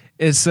 man,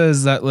 it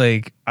says that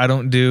like I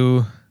don't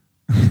do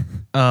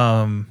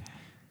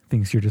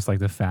Thinks you're just like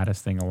the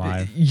fattest thing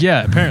alive.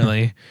 yeah,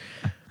 apparently.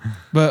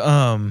 But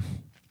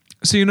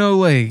so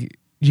like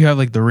you have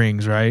like the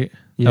rings, right?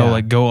 Yeah. That'll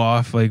like go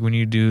off like when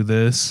you do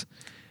this.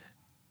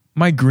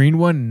 My green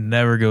one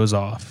never goes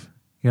off.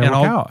 You gotta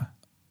And work I'll- out.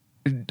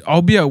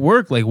 I'll be at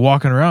work like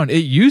walking around. It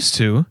used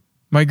to.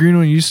 My green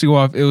one used to go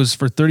off. It was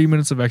for 30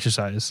 minutes of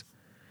exercise.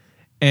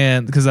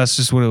 And because that's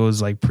just what it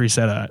was like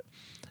preset at.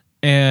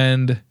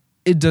 And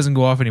it doesn't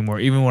go off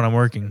anymore, even when I'm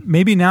working.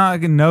 Maybe now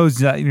it knows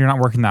that you're not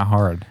working that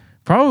hard.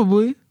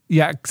 Probably.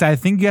 Yeah, because I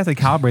think you have to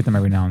calibrate them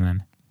every now and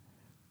then.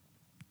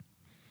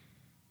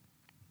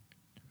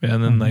 Yeah,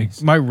 and then Oh, like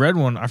nice. my red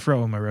one, I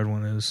forgot what my red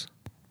one is.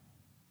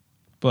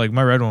 But like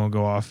my red one will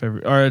go off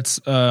it's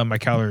my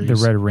calories. The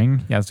red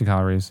ring, yeah, it's the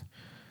calories.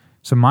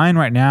 So mine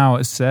right now,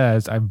 it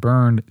says I've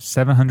burned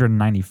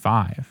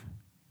 795,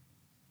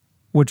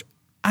 which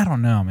I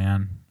don't know,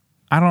 man.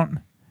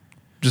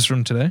 Just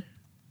from today?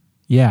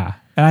 Yeah.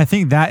 And I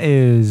think that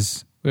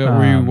is...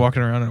 Were you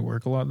walking around at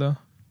work a lot though?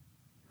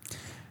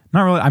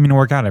 Not really. I mean, I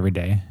work out every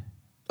day.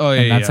 Oh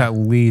yeah. And that's at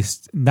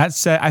least...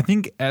 I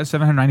think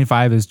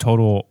 795 is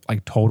total,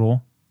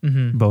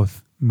 Mm-hmm.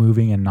 both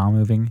moving and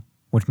non-moving,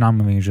 which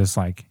non-moving is just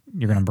like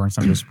you're going to burn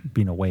some just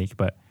being awake.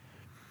 But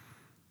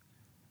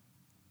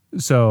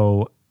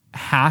so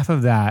half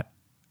of that,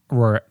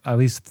 or at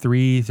least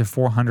 300 to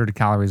 400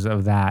 calories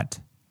of that,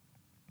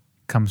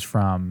 comes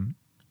from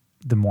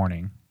the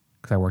morning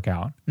because I work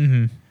out.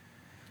 Mm-hmm.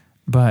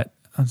 But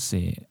let's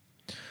see.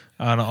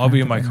 I don't know, I'll be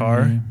in my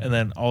car, Calorie. and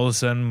then all of a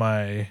sudden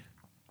my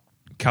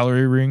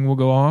calorie ring will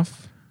go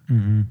off,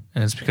 Mm-hmm.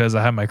 and it's because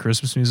I have my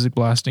Christmas music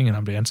blasting and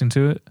I'm dancing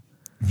to it.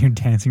 You're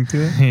dancing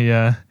to it?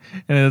 Yeah,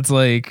 and it's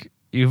like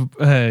you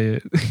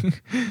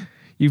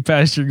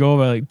passed your goal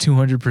by like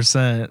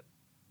 200%,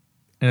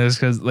 and it's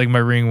because like my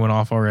ring went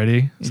off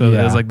already, so Yeah.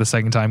 that was like the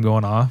second time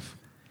going off.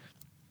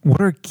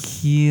 What are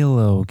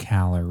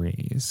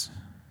kilocalories?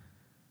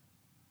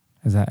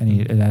 Is that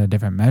a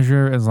different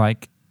measure? Is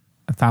like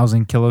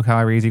 1,000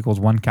 kilocalories equals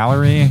 1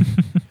 calorie?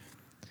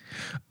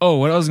 Oh,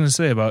 what I was going to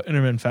say about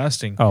intermittent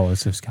fasting Oh,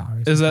 it's just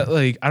calories. is that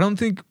like I don't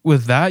think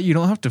with that you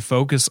don't have to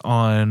focus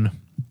on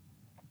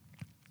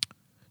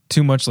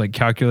too much like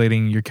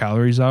calculating your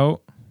calories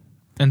out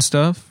and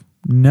stuff.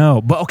 No,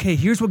 but okay,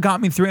 here's what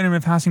got me through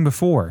intermittent fasting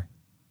before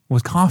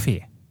was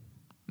coffee.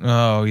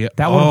 Oh yeah,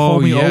 That would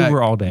hold me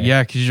over all day.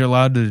 Yeah, because you're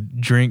allowed to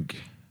drink.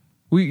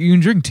 Well, you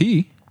can drink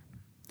tea.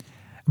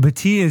 But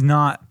tea is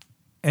not,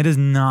 it does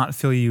not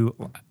fill you,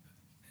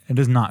 it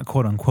does not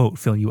quote unquote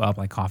fill you up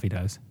like coffee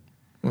does.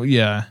 Well,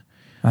 yeah,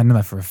 I know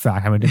that for a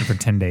fact. I've been doing it for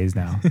 10 days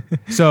now.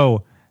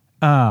 So,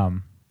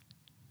 like,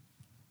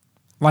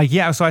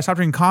 yeah, so I stopped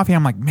drinking coffee.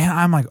 I'm like, man,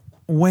 I'm like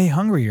way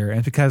hungrier. And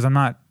it's because I'm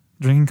not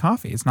drinking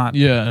coffee. It's not,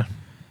 yeah.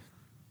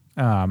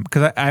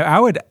 because I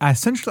would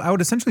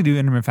essentially do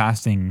intermittent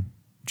fasting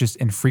just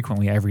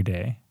infrequently every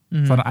day.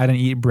 So I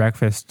didn't eat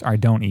breakfast. I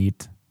don't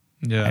eat.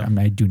 Yeah. I mean,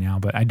 I do now,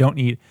 but I don't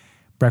eat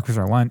breakfast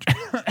or lunch.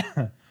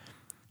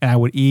 And I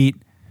would eat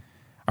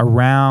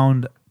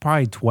around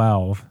probably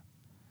 12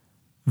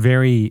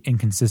 very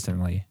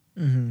inconsistently.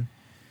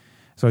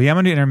 So yeah, I'm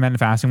gonna do intermittent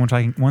fasting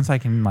once I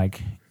can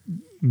like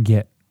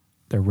get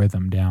the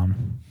rhythm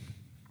down.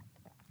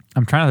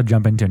 I'm trying not to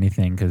jump into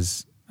anything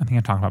because I think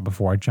I talked about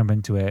before. I jump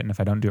into it, and if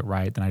I don't do it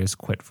right, then I just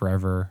quit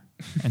forever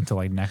until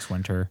like next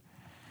winter.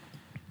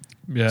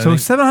 Yeah. So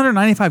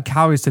 795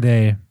 calories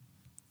today.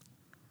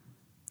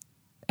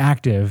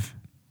 Active,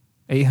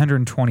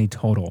 820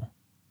 total.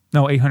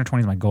 No,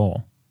 820 is my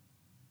goal.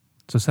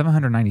 So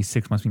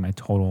 796 must be my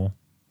total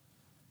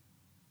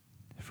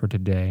for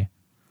today.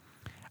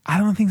 I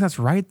don't think that's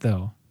right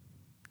though.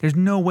 There's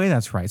no way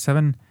that's right.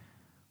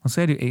 Let's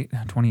say I do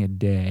 820 a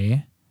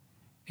day.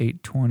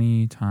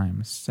 820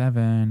 times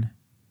 7.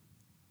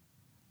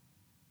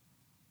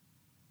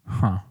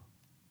 Huh.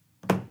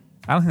 I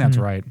don't think that's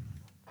right.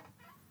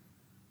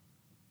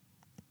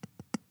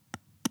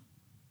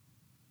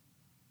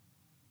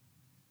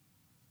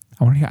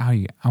 I wonder if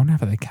I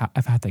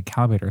had the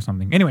calibrator or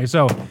something. Anyway,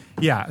 so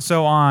yeah,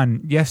 so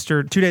on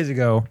 2 days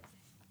ago,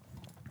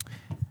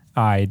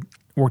 I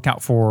worked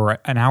out for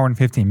an hour and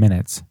 15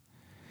 minutes.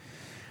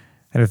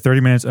 I had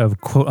 30 minutes of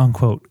quote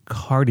unquote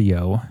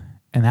cardio,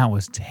 and that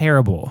was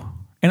terrible.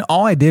 And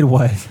all I did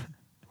was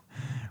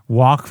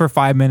walk for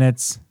 5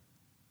 minutes,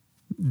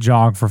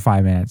 jog for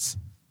 5 minutes,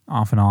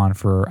 off and on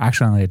for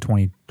actually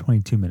only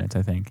 22 minutes,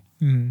 I think,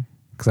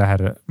 because I had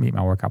to meet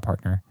my workout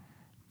partner.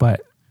 But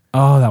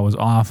oh, that was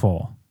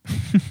awful.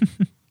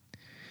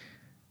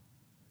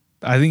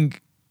 I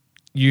think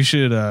you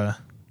should. Well,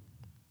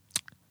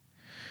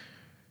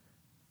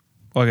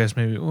 I guess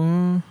maybe.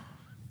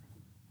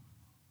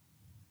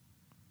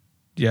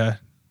 Yeah,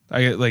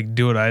 I like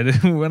do what I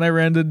did when I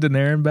ran to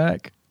Daenerys and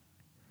back.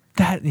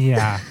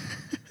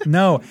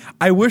 No,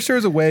 I wish there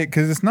was a way,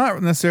 because it's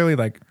not necessarily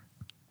like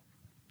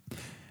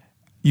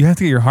you have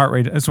to get your heart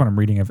rate. That's what I'm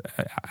reading of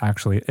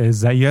actually,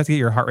 is that you have to get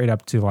your heart rate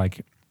up to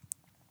like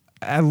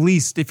at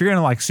least, if you're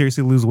gonna like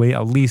seriously lose weight,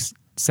 at least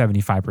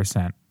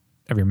 75%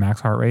 of your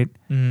max heart rate,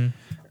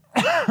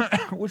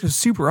 which is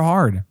super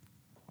hard.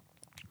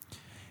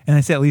 And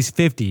I say at least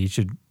 50.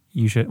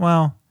 You should.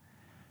 Well,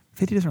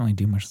 50 doesn't really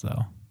do much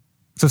though.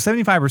 So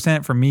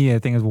 75% for me, I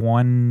think, is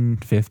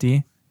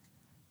 150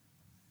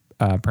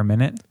 per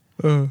minute.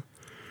 And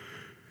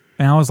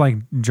I was like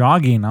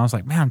jogging. I was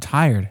like, man, I'm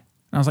tired. And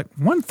I was like,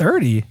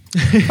 130?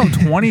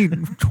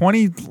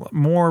 20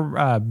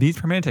 more beats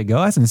per minute to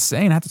go? That's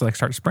insane. I have to like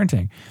start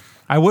sprinting.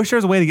 I wish there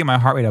was a way to get my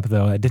heart rate up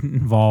though that didn't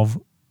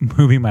involve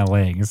moving my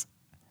legs.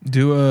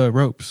 Do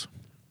ropes.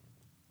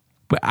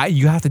 But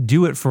you have to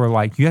do it for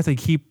like, you have to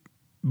keep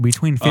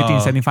between 50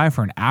 and 75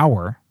 for an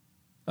hour.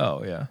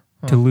 Oh yeah.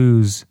 To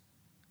lose.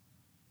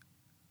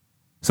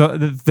 So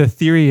the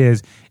theory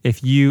is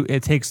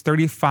it takes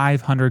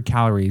 3,500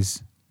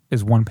 calories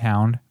is 1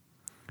 pound.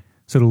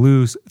 So to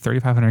lose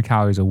 3,500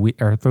 calories a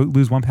week, or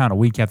lose 1 pound a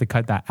week, you have to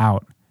cut that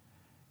out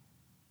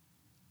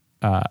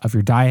of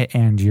your diet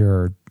and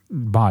your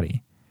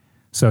body.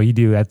 So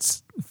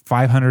that's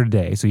 500 a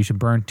day. So you should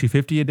burn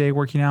 250 a day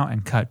working out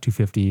and cut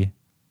 250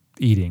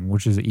 eating,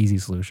 which is an easy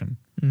solution.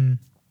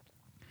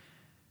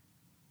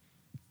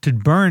 To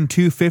burn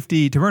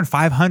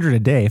 500 a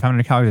day,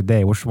 500 calories a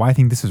day, which is why I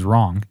think this is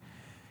wrong.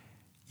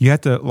 You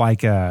have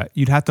to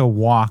you'd have to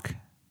walk,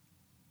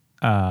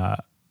 I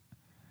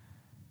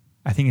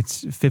think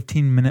it's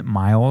 15-minute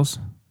miles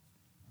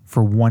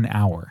for 1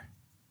 hour,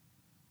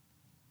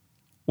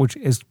 which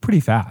is pretty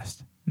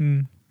fast.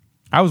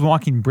 I was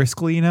walking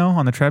briskly,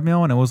 on the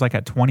treadmill, and it was like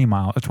at 20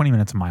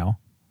 minutes a mile.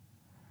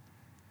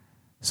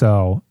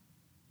 So,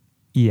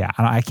 yeah,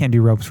 I can't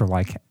do ropes for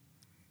like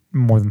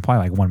more than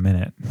probably like 1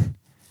 minute.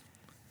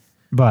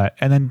 And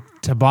then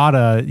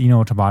Tabata, you know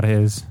what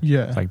Tabata is?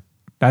 Yeah. It's like,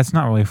 that's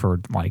not really for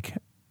like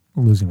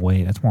losing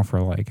weight. That's more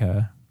for like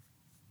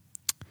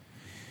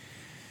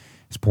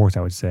sports,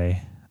 I would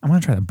say. I'm going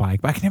to try the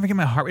bike, but I can never get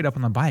my heart rate up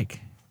on the bike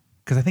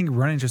because I think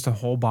running is just a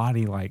whole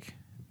body like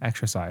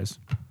exercise.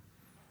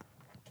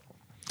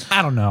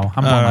 I don't know.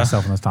 I'm blowing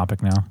myself on this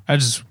topic now. I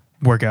just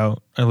work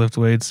out. I lift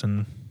weights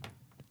and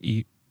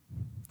eat.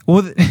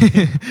 Well,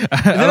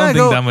 I don't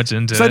think that much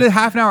into so it. I did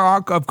half an hour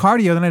of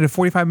cardio, then I did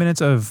 45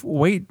 minutes of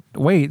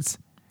weights,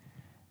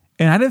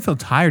 and I didn't feel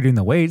tired doing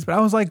the weights, but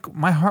I was like,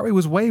 my heart rate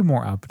was way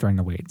more up during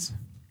the weights.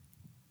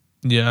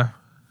 Yeah.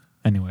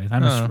 Anyways,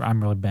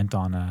 I'm really bent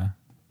on.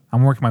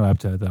 I'm working my way up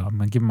to it though. I'm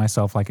giving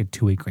myself like a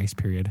 2-week grace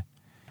period.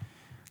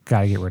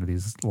 Got to get rid of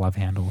these love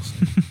handles.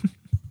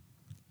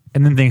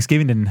 And then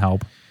Thanksgiving didn't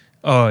help.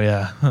 Oh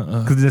yeah.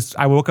 Because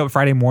I woke up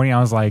Friday morning, I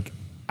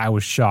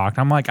was shocked.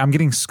 I'm like, I'm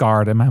getting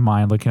scarred in my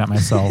mind looking at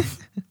myself.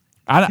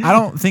 I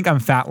don't think I'm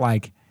fat.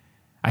 Like,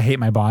 I hate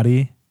my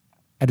body.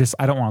 I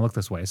don't want to look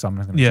this way, so I'm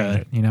just going to change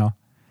it. You know,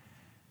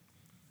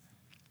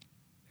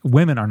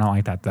 women are not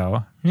like that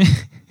though.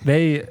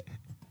 It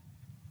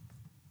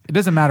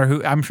doesn't matter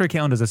who. I'm sure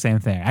Caitlin does the same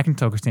thing. I can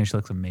tell Christina she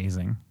looks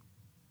amazing.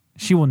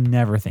 She will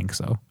never think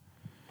so,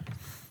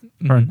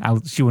 or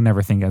she will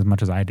never think as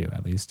much as I do.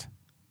 At least,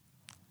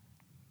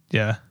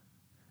 Yeah.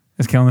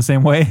 is Caitlin the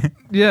same way?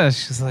 Yeah,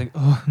 she's like,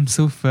 oh, I'm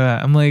so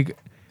fat. I'm like,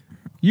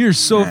 you're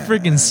so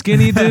freaking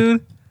skinny,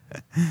 dude.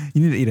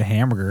 You need to eat a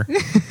hamburger.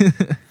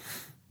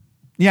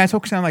 Yeah, I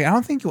told Christina, I'm like, I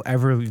don't think you'll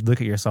ever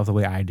look at yourself the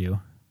way I do.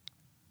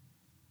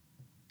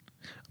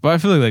 But I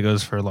feel like that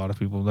goes for a lot of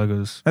people. That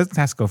goes. That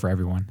has to go for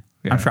everyone.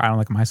 Yeah. I'm sure I don't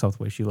look at myself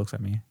the way she looks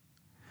at me.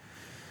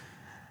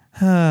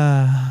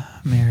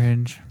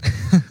 Marriage.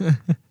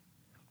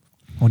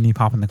 When you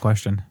pop in the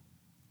question?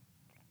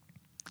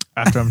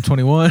 After I'm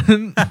 21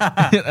 and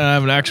I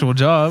have an actual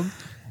job.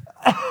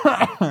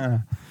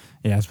 Yeah,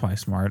 that's probably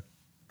smart.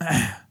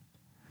 I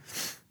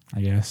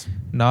guess.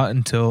 Not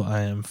until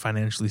I am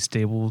financially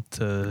stable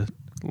to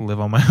live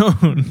on my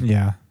own.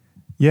 Yeah.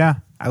 Yeah,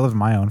 I live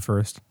my own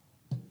first.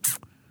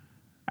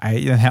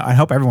 I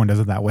hope everyone does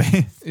it that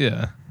way.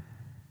 Yeah.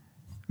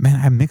 Man,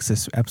 I mixed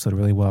this episode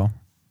really well.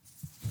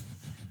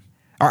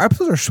 Our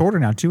episodes are shorter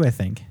now too, I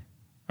think.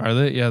 Are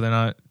they? Yeah, they're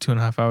not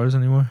 2.5 hours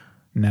anymore.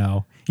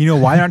 No. You know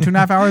why they aren't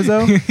 2.5 hours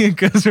though?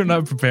 Because we're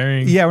not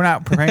preparing. Yeah, we're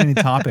not preparing any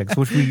topics,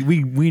 which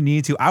we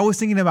need to. I was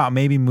thinking about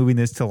maybe moving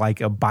this to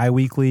like a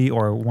bi-weekly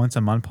or once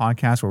a month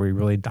podcast where we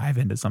really dive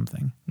into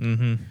something.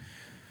 Mm-hmm.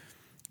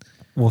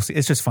 We'll see.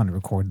 It's just fun to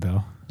record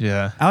though.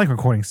 Yeah. I like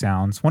recording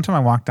sounds. One time I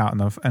walked out in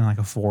like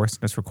a forest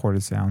and just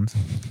recorded sounds.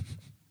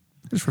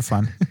 Just for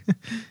fun.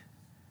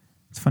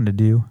 It's fun to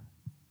do.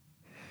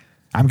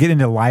 I'm getting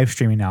into live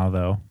streaming now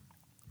though.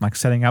 Like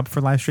setting up for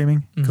live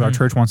streaming because our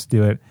church wants to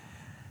do it.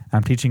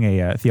 I'm teaching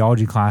a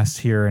theology class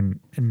here and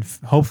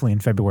hopefully in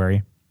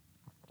February.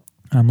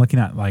 And I'm looking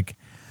at like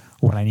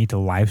what I need to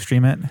live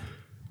stream it.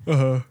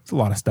 It's a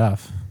lot of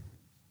stuff.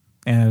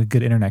 And a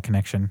good internet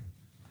connection.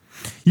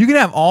 You can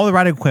have all the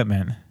right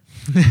equipment.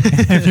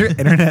 If your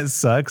internet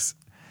sucks,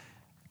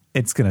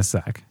 it's going to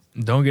suck.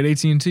 Don't get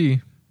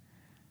AT&T.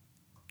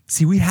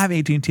 See, we have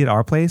AT&T at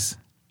our place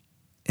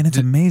and it's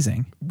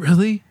amazing.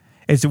 Really?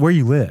 It's where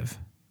you live.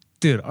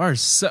 Dude,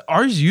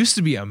 ours used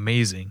to be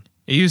amazing.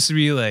 It used to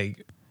be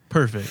like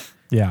perfect.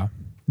 Yeah.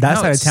 That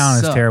Now side it of town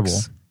is sucks. terrible.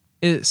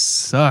 It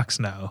sucks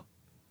now.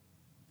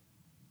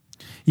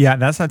 Yeah,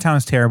 that side of town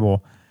is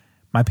terrible.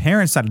 My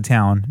parents' side of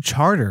town,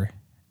 Charter,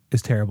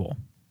 is terrible.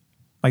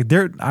 Like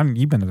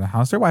you've been to the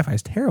house, their Wi-Fi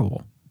is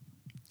terrible.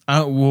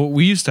 Well,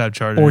 we used to have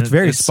Charter. Or it's and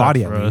very it sucked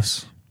spotty for at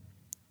us. least.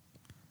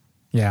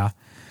 Yeah.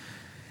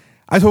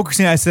 I told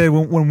Christina, I said,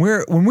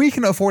 when we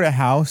can afford a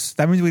house,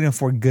 that means we can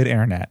afford good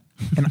internet.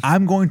 And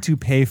I'm going to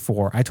pay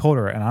for, I told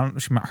her,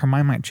 and her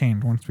mind might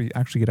change once we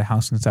actually get a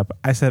house and stuff.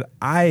 I said,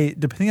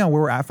 depending on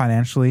where we're at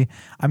financially,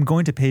 I'm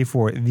going to pay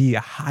for the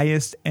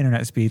highest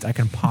internet speeds I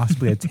can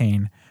possibly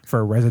attain for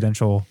a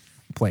residential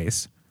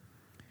place,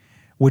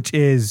 which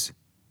is,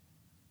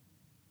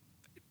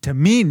 to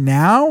me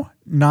now,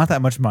 not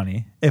that much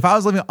money. If I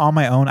was living on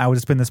my own, I would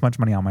spend this much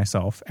money on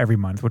myself every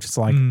month, which is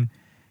like,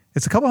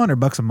 it's a couple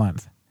 $100 a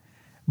month,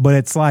 but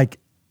it's like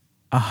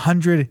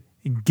 100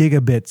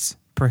 gigabits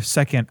per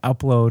second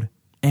upload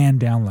and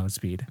download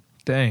speed.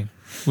 Dang.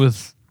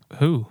 With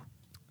who?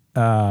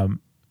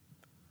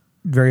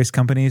 Various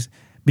companies,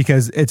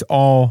 because it's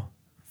all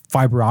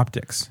fiber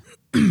optics,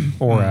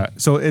 or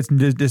so it's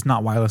just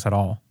not wireless at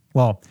all.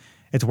 Well,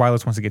 it's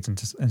wireless once it gets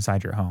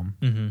inside your home.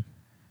 Mm-hmm.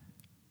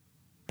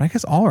 But I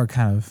guess all are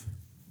kind of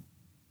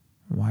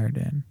wired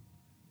in.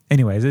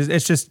 Anyways,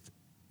 it's just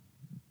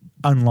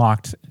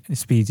unlocked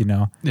speeds, you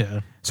know.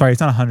 Yeah. Sorry,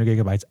 it's not 100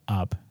 gigabytes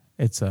up.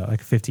 It's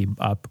like 50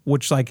 up,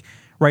 which like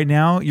right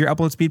now your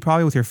upload speed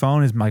probably with your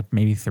phone is like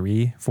maybe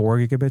 3-4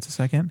 gigabits a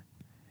second.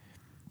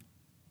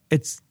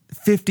 It's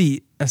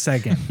 50 a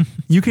second.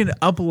 You can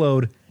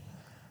upload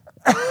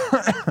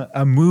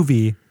a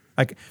movie,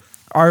 like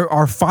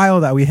our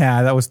file that we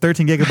had that was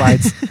 13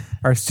 gigabytes,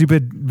 our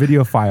stupid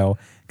video file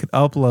could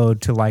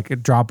upload to like a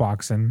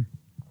Dropbox in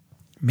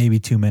maybe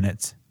 2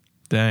 minutes.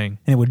 Dang.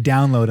 And it would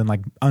download in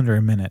like under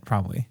a minute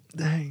probably.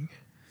 Dang.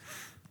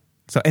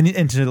 So,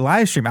 and to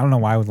live stream, I don't know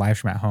why I would live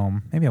stream at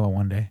home. Maybe I will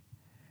one day.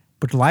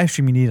 But to live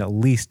stream, you need at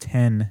least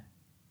 10.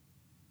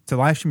 To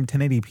live stream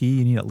 1080p,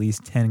 you need at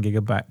least 10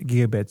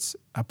 gigabits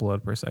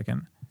upload per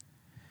second.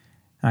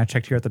 And I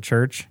checked here at the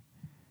church.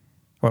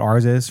 what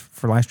ours is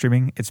for live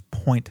streaming, it's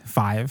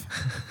 0.5.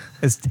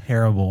 It's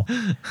terrible.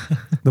 The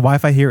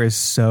Wi-Fi here is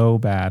so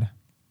bad.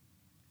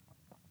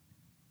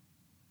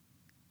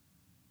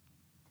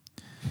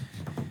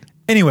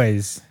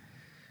 Anyways,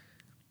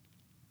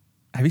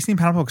 have you seen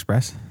Pineapple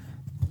Express?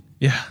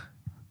 Yeah.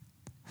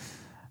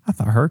 I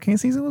thought hurricane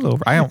season was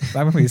over.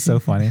 That movie is so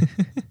funny.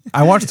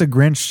 I watched the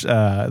Grinch,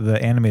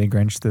 the animated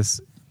Grinch,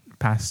 this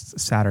past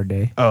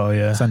Saturday. Oh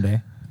yeah.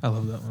 Sunday. I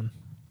love that one.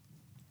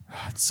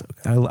 Oh, it's so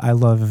good. I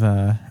love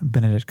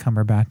Benedict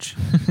Cumberbatch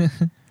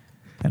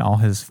and all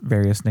his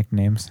various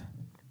nicknames.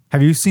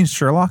 Have you seen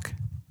Sherlock,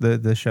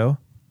 the show?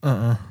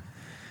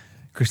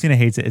 Christina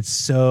hates it. It's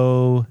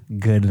so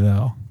good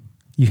though.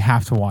 You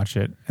have to watch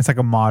it. It's like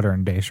a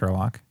modern day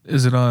Sherlock.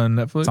 Is it on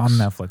Netflix? It's on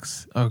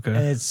Netflix. Okay.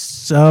 And it's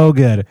so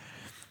good.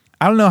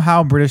 I don't know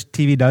how British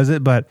TV does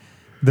it, but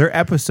their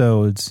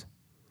episodes,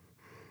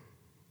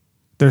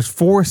 there's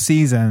 4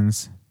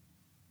 seasons.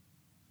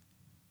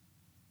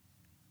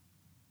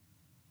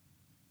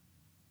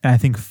 And I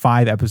think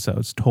 5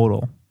 episodes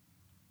total.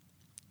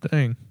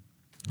 Dang.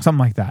 Something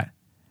like that.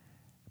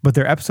 But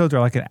their episodes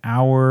are like an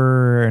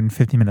hour and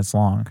 50 minutes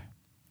long.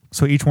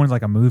 So each one's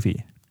like a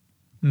movie.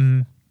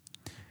 Mm-hmm.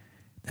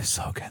 They're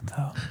so good,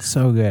 though.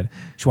 So good.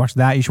 You should watch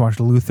that. You should watch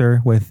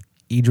Luther with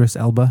Idris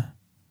Elba.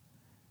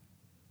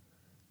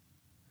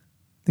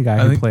 The guy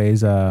who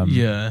plays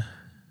yeah,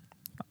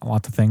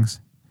 lots of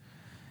things.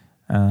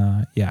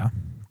 Yeah.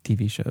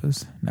 TV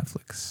shows,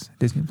 Netflix,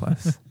 Disney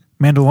Plus.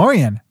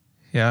 Mandalorian.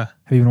 yeah.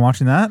 Have you been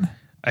watching that?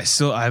 I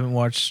haven't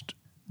watched.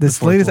 This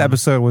fourth latest one.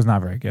 episode was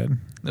not very good.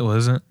 It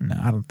wasn't. No,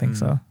 I don't think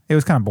so. It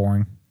was kind of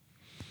boring.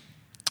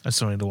 I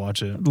still need to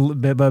watch it.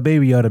 But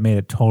Baby Yoda made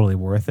it totally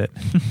worth it.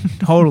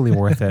 Totally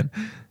worth it.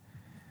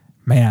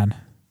 Man.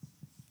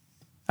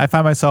 I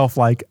find myself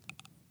like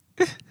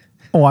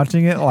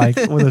watching it like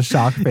with a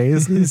shocked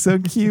face. He's so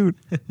cute.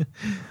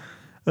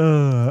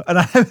 And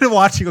I've been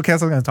watching, okay,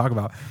 that's what I'm going to talk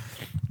about.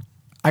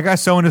 I got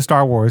so into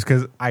Star Wars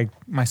because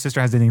my sister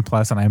has Disney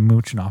Plus and I'm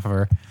mooching off of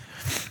her.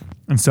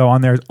 And so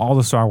on there's all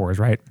the Star Wars,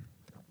 right?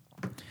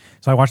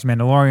 So I watched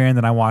Mandalorian,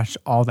 then I watched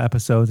all the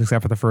episodes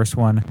except for the first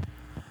one.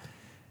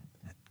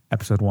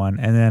 Episode 1,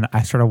 and then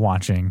I started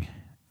watching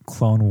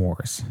Clone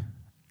Wars,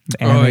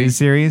 the animated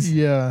series.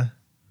 Yeah.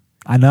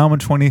 I know I'm a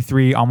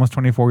 23, almost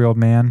 24-year-old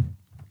man,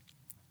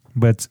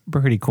 but it's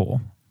pretty cool.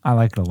 I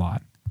like it a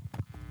lot.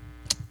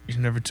 You're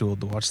never too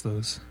old to watch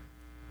those.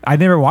 I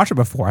never watched it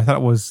before. I thought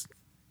it was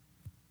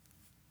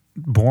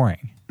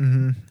boring,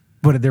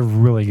 but they're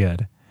really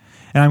good.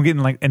 And I'm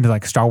getting like into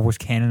like Star Wars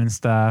canon and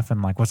stuff,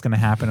 and like what's going to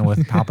happen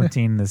with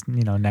Palpatine this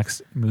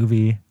next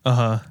movie,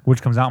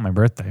 which comes out on my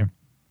birthday.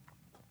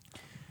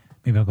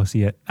 Maybe I'll go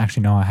see it.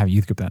 Actually, no, I have a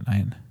youth group that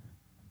night.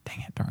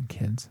 Dang it, darn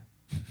kids.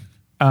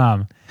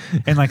 And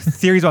like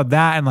theories about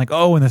that, and like,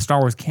 oh, in the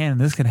Star Wars canon,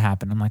 this could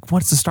happen. I'm like,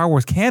 what's the Star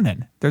Wars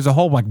canon? There's a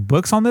whole like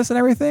books on this and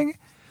everything.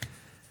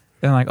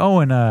 And like,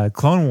 oh, in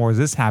Clone Wars,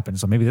 this happened,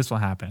 so maybe this will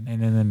happen.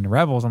 And then in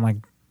Rebels, I'm like,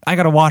 I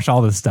got to watch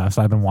all this stuff.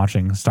 So I've been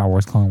watching Star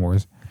Wars Clone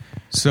Wars.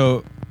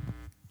 So,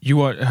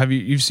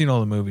 you've seen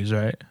all the movies,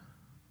 right?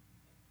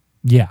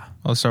 Yeah.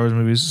 All the Star Wars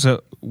movies.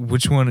 So,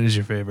 which one is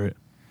your favorite?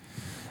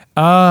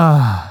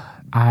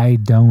 I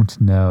don't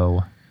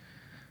know.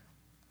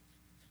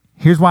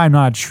 Here's why I'm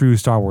not a true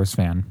Star Wars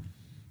fan.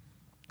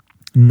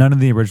 None of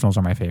the originals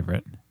are my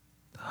favorite.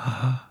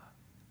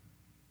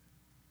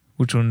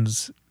 Which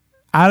ones?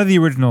 Out of the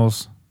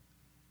originals,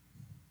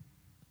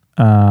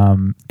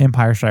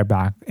 Empire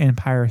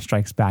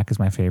Strikes Back is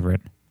my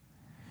favorite.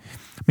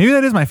 Maybe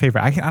that is my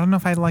favorite. I don't know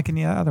if I like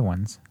any other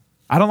ones.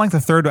 I don't like the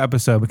 3rd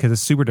episode because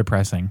it's super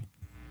depressing.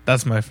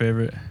 That's my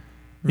favorite.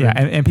 Yeah,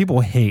 and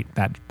people hate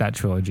that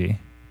trilogy.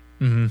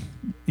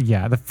 Mm-hmm.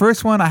 Yeah, the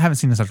first one I haven't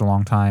seen in such a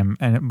long time,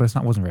 but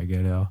it wasn't very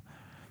good though.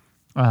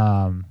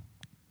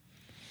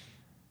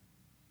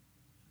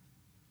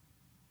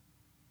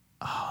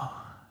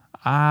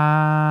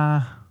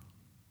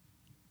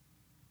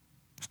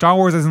 Star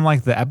Wars isn't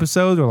like the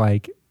episodes or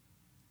like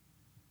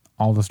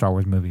all the Star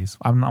Wars movies.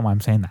 I don't know why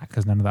I'm saying that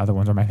because none of the other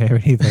ones are my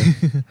favorite either.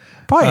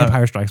 Probably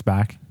Empire Strikes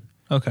Back.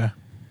 Okay.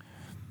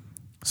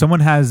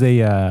 Someone has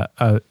a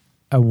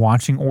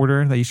watching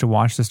order that you should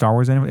watch the Star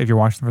Wars in if you're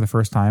watching them for the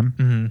first time.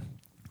 Mm-hmm.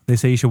 They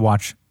say you should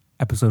watch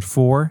episode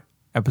 4,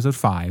 episode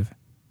 5,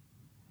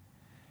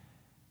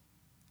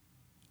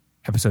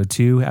 episode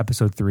 2,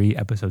 episode 3,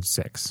 episode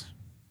 6.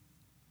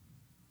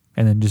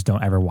 And then just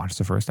don't ever watch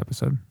the first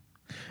episode.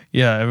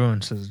 Yeah,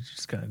 everyone says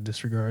just kind of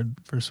disregard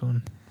the first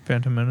one.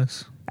 Phantom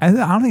Menace. I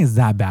don't think it's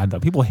that bad though.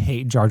 People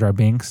hate Jar Jar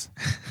Binks.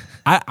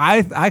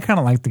 I kind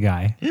of like the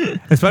guy,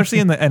 especially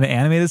in the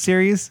animated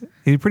series.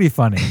 He's pretty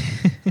funny.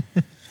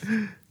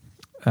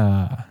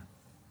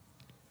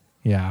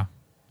 Yeah,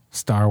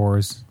 Star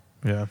Wars.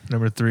 Yeah,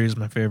 number 3 is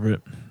my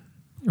favorite.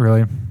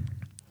 Really,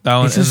 That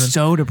one, it's just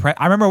so depressed.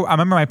 I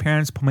remember my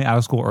parents put me out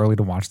of school early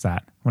to watch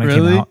that when it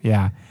Really? came out.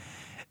 Yeah,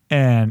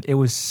 and it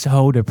was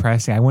so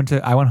depressing. I went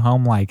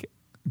home like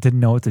didn't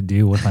know what to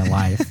do with my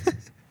life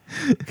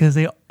because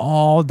they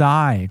all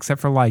die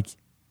except for like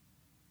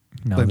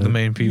the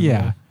main people.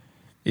 Yeah.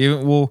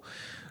 Even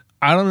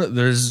I don't know.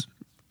 There's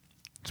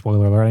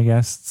Spoiler alert, I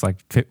guess. It's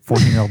like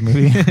 14-year-old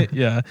movie.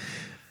 yeah.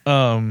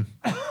 I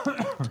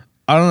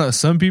don't know.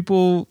 Some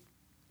people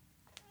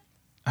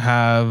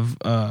have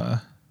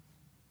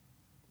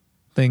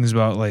things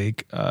about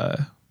like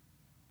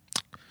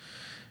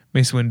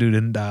Mace Windu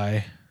didn't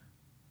die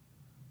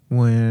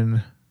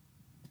when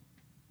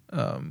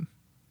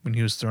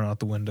he was thrown out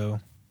the window.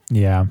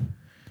 Yeah.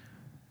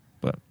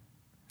 But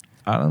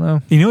I don't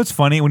know. You know what's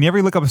funny? Whenever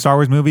you look up a Star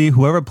Wars movie,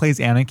 whoever plays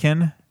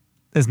Anakin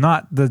is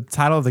not the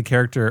title of the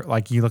character.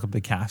 Like you look up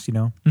the cast, you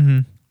know,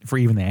 for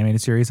even the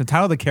animated series, the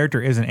title of the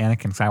character isn't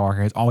Anakin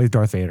Skywalker. It's always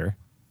Darth Vader.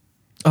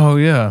 Oh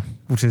yeah,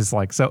 which is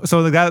like so.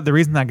 So the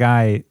reason that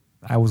guy,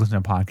 I was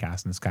listening to a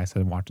podcast and this guy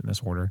said watch it in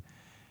this order.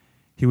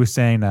 He was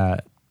saying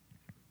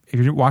if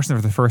you're watching it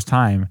for the first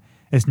time,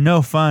 it's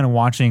no fun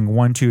watching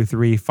 1, 2,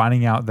 3,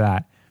 finding out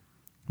that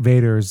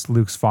Vader's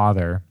Luke's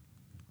father.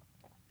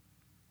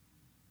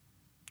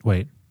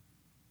 Wait.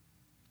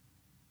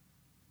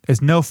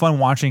 It's no fun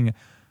watching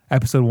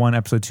episode 1,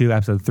 episode 2,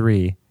 episode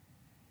 3,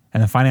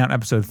 and then finding out in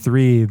episode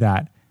 3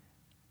 that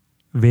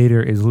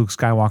Vader is Luke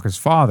Skywalker's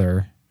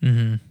father,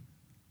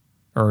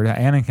 or that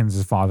Anakin's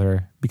his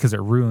father, because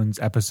it ruins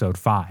episode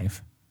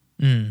 5,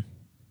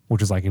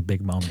 which is like a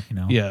big moment, you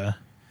know? Yeah.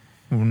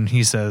 When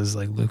he says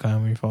like, "Luke, I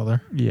am your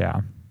father."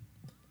 Yeah.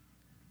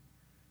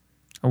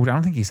 Oh, I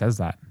don't think he says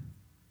that.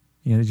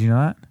 Did you know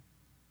that?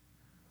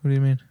 What do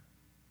you mean?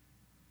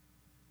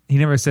 He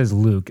never says,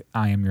 "Luke,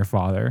 I am your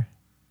father."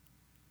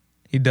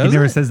 He doesn't? He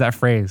never says that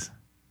phrase.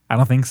 I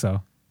don't think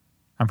so.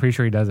 I'm pretty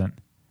sure he doesn't.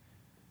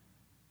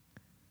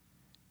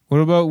 What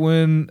about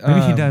when...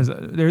 Maybe he does.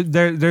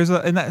 There's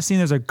in that scene,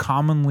 there's a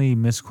commonly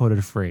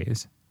misquoted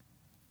phrase.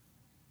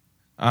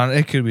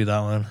 It could be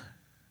that one.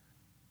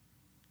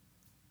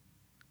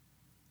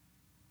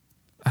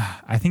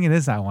 I think it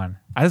is that one.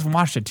 I just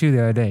watched it too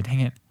the other day. Dang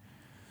it.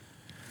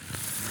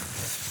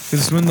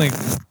 It's when like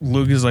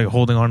Luke is like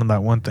holding on to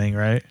that one thing,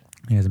 right?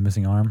 He has a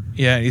missing arm.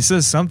 Yeah, he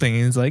says something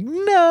and he's like,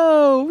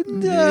 no.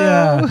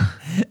 Yeah.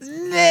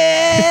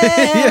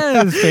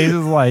 His face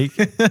is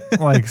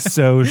like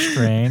so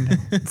strained.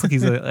 It's like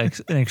he's like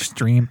an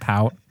extreme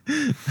pout.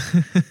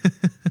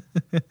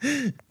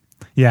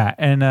 Yeah,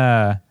 and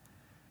The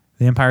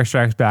Empire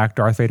Strikes Back,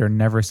 Darth Vader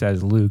never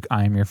says, "Luke,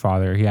 I am your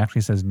father." He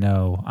actually says,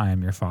 "No, I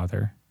am your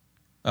father."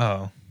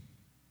 Oh.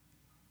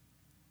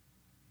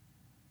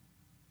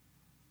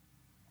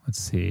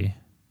 Let's see.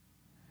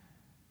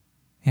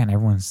 Yeah,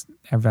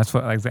 and that's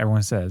what like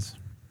everyone says.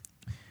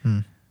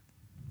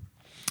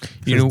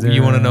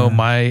 You want to know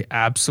my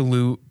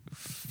absolute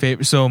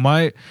favorite? So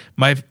my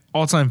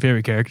all-time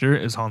favorite character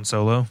is Han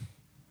Solo,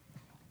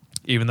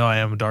 even though I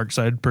am a dark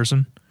side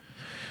person.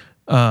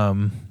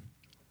 My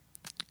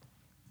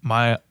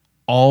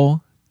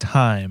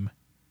all-time,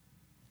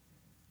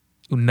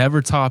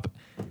 never top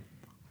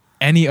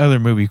any other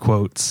movie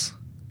quotes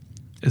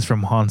is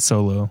from Han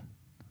Solo.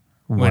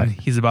 What? When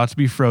he's about to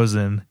be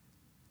frozen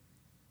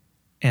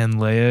and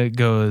Leia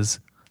goes,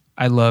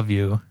 "I love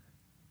you."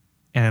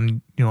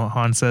 And you know what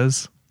Han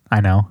says?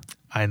 I know.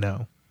 "I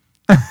know."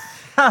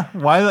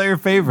 Why is that your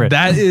favorite?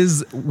 That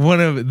is one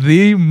of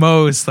the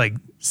most like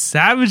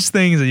savage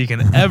things that you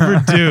can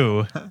ever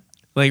do.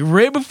 Like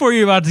right before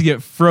you're about to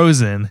get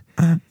frozen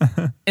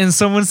and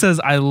someone says,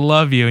 "I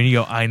love you," and you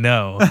go, "I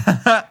know."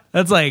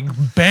 That's like,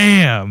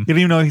 bam. You don't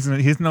even know he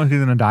doesn't know if he's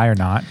gonna die or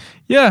not.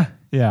 Yeah.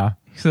 Yeah.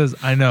 He says,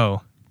 "I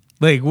know."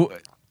 Like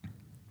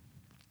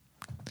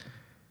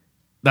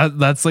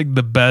that's like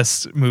the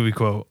best movie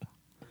quote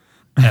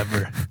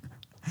ever.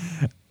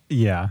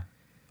 Yeah.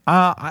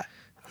 My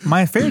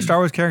favorite Star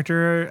Wars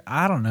character,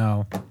 I don't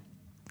know.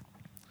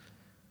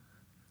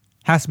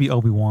 Has to be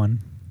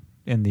Obi-Wan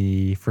in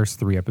the first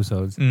 3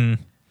 episodes. In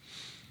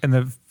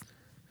the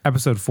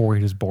episode 4,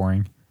 he's just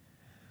boring.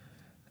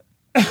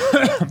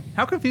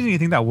 How confusing do you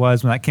think that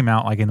was when that came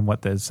out, like in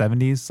what, the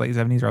 70s, late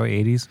 70s,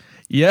 early 80s?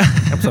 Yeah.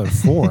 Episode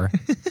 4.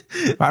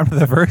 After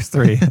the first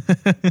 3.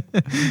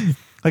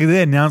 Like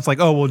they announced, like,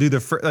 oh, we'll do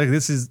like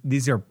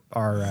these are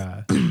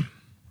our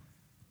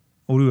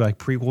we'll do like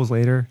prequels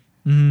later.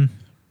 Yeah,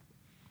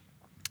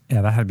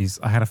 that had to be.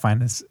 I had to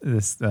find this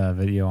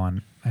video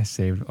I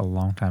saved a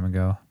long time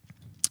ago.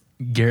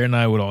 Garrett and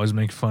I would always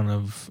make fun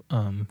of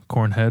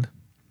Cornhead.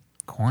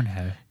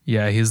 Cornhead.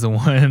 Yeah, he's the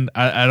one.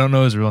 I don't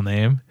know his real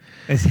name.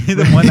 Is he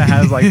the one that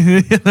has like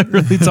the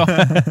really tall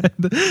head?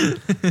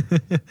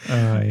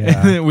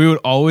 Yeah. And we would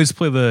always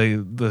play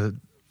the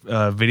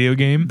video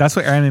game. That's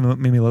what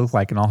Aaron made me look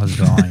like in all his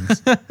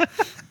drawings.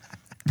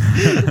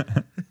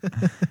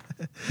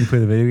 You play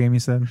the video game, you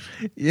said?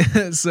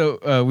 Yeah,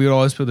 so we would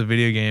always play the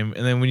video game,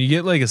 and then when you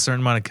get like a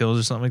certain amount of kills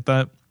or something like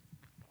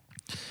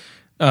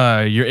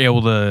that, you're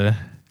able to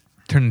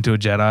turn into a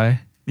Jedi.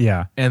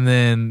 Yeah. And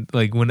then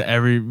like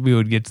whenever we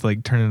would get to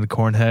like turn into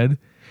Cornhead,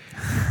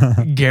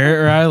 Garrett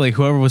or I, like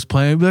whoever was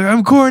playing, would be like,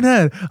 "I'm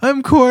Cornhead,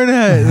 I'm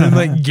Cornhead," and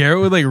like Garrett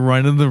would like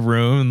run into the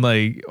room and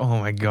like, oh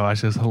my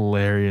gosh, it's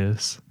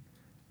hilarious.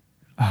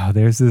 Oh,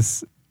 there's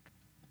this.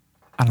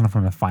 I don't know if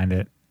I'm gonna find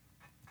it.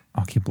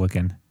 I'll keep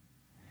looking.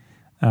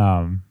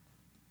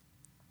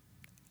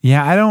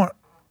 Yeah,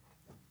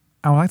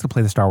 I would like to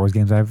play the Star Wars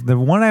games. The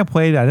one I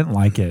played, I didn't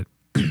like it.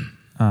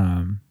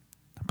 I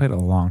played it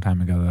a long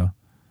time ago, though.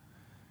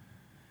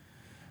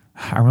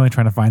 I'm really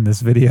trying to find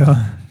this video.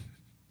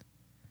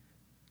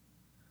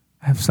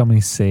 I have so many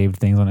saved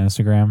things on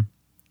Instagram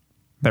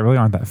that really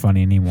aren't that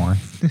funny anymore.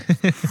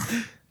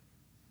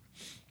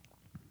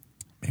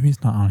 Maybe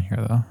it's not on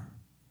here, though.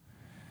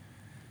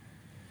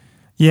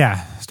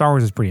 Yeah, Star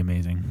Wars is pretty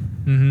amazing.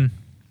 Mm-hmm.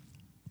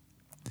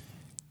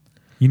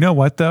 You know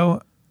what,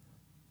 though?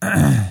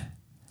 I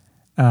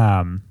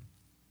gotta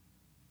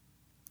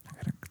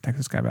text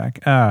this guy back.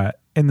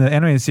 In the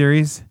animated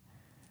series,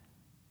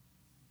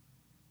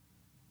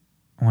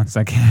 one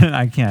second,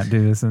 I can't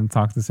do this and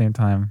talk at the same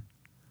time.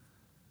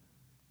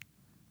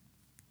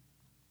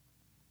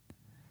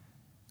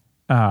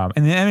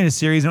 In the animated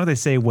series, you know what they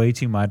say way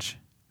too much?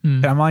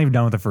 I'm not even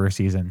done with the first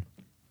season.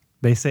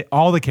 They say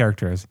all the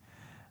characters,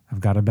 I've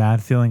got a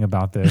bad feeling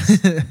about this.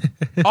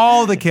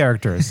 All the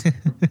characters.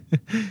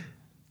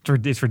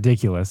 It's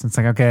ridiculous. It's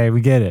like, okay,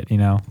 we get it, you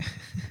know.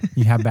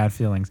 You have bad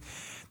feelings.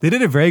 They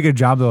did a very good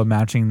job, though, of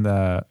matching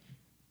the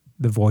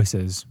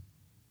voices.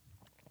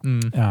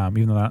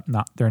 Even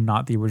though they're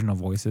not the original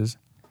voices.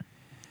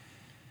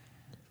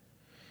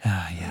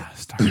 Yeah,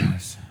 Star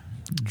Wars.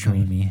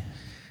 Dreamy.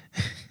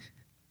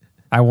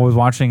 I was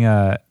watching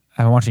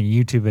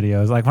YouTube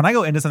videos. Like when I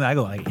go into something, I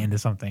go like into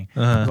something.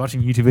 I was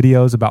watching YouTube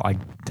videos about like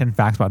 10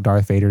 facts about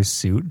Darth Vader's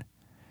suit.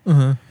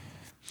 And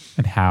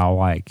how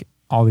like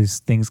all these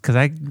things, because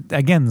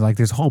again, like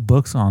there's whole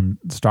books on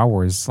Star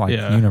Wars like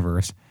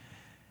universe.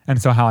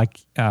 And so how like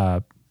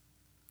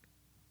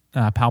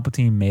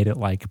Palpatine made it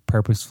like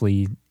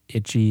purposefully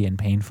itchy and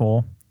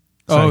painful.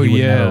 So he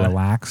would never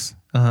relax.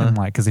 And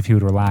like, because if he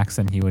would relax,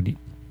 then he would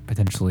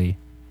potentially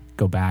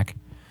go back.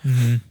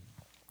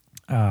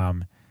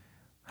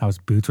 How his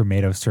boots were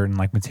made of certain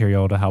like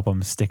material to help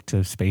him stick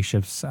to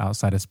spaceships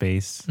outside of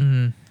space.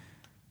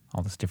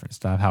 All this different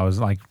stuff. How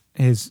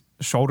his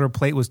shoulder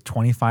plate was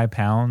 25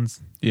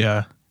 pounds.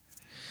 Yeah.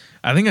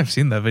 I think I've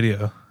seen that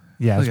video.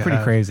 Yeah, it's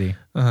pretty crazy.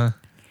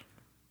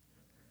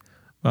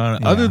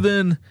 Other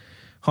than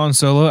Han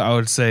Solo, I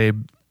would say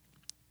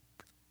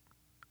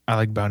I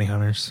like bounty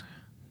hunters.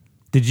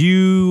 Did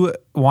you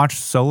watch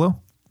Solo?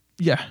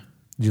 Yeah.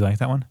 Did you like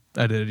that one?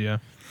 I did, yeah.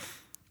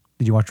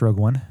 Did you watch Rogue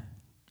One?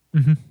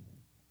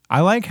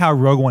 I like how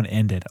Rogue One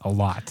ended a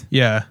lot.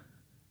 Yeah.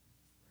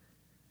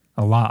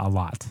 A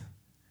lot.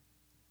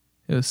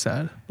 It was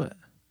sad, but...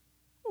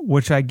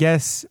 Which I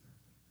guess...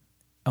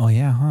 Oh,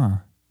 yeah, huh?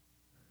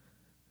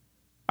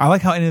 I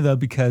like how it ended, though,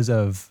 because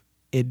of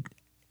it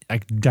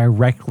like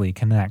directly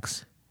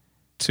connects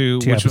to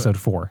episode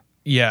 4.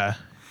 Yeah.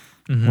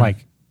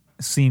 Like,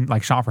 scene,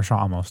 like shot for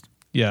shot almost.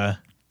 Yeah.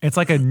 It's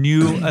like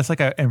it's like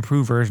an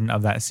improved version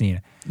of that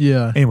scene.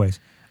 Yeah. Anyways,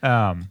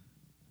 so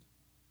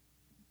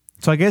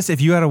I guess if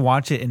you had to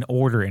watch it in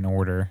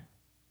order,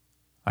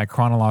 like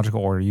chronological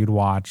order, you'd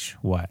watch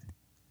what?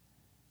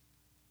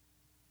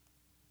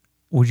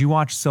 Would you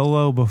watch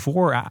Solo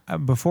before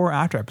or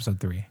after episode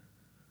 3?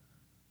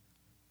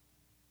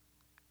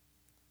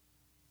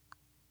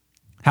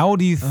 How old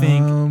do you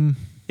think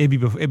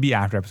it'd be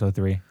after episode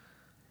 3?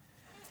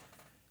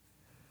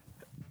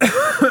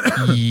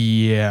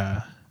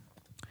 Yeah.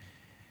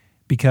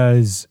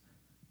 Because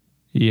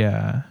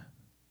yeah.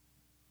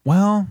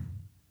 Well,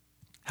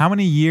 how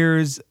many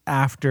years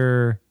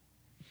after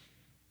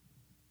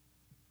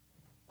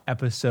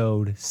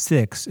episode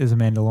 6 is a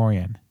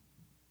Mandalorian?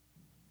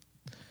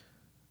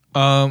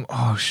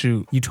 Oh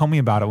shoot. You told me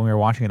about it when we were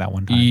watching it that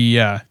one time.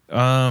 Yeah.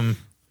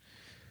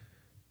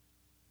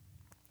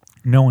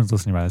 No one's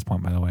listening by this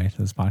point, by the way, to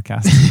this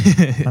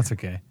podcast. That's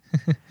okay.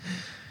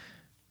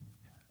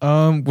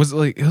 Was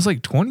it was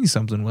like 20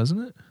 something,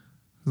 wasn't it?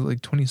 Was it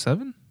like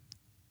 27?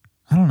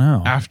 I don't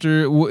know.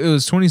 After it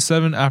was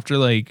 27 after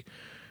like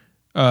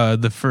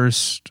the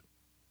first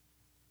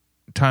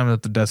time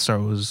that the Death Star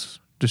was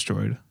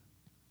destroyed.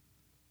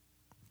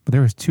 But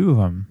there was 2 of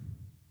them.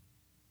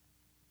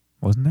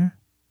 Wasn't there?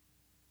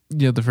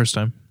 Yeah, the first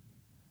time.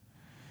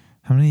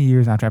 How many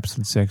years after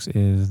episode 6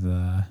 is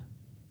the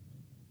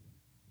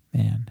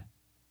Mandalorian?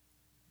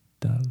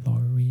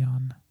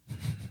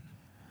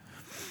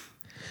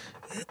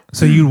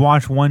 So you'd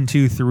watch 1,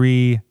 2,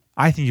 3.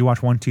 I think you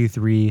watch 1, 2,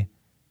 3,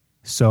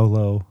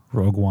 Solo,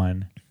 Rogue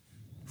One,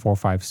 4,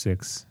 5,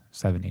 6,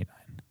 7, 8, 9.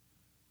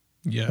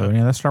 Yeah. Are there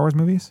any other Star Wars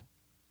movies?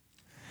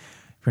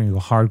 If you're going to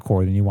go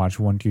hardcore, then you watch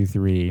 1, 2,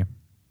 3.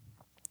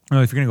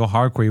 No, if you're going to go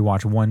hardcore, you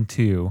watch 1,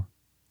 2,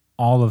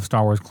 all of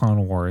Star Wars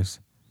Clone Wars,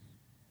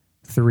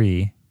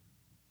 3,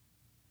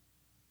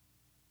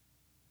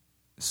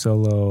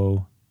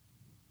 Solo,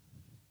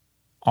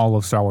 all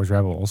of Star Wars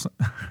Rebels,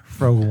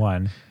 Rogue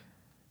One,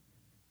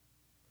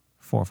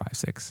 4, 5,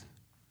 6,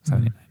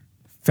 7, 8, 9.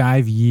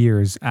 5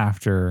 years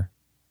after,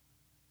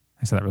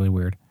 I said that really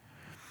weird,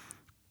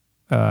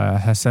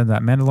 has said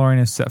that Mandalorian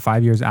is set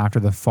 5 years after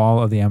the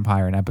fall of the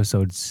Empire in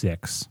episode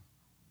 6.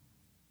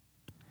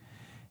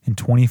 And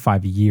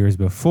 25 years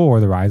before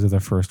the rise of the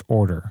First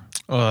Order.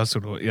 Oh, that's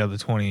what. Yeah, the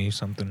 20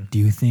 something. Do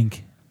you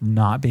think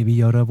not Baby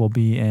Yoda will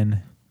be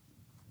in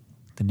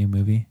the new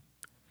movie.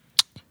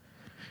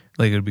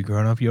 Like it'd be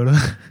grown up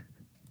Yoda.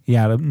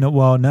 Yeah,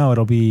 no,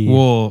 it'll be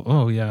Well,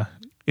 oh yeah,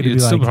 It'd it'd be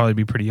still like- probably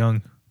be pretty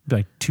young.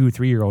 like 2 or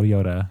 3 year old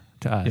Yoda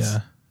to us.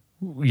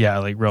 Yeah, yeah,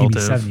 like He'd be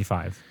relative.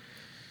 75.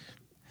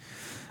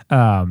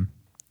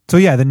 So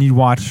yeah, then you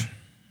watch.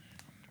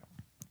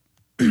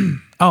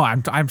 Oh,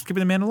 I'm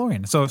skipping the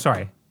Mandalorian. So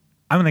sorry,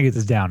 I'm gonna get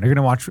this down. You're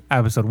gonna watch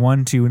episode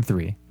 1, 2, and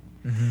 3.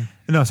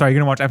 No, sorry, you're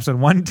gonna watch episode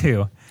 1,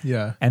 2,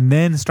 Yeah. and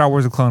then Star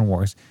Wars: The Clone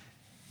Wars,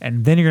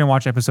 and then you're gonna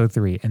watch episode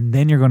 3, and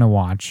then you're gonna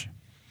watch.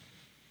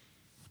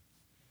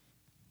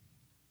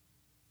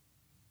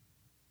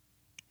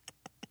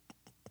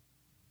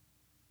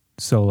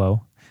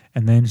 Solo,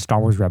 and then Star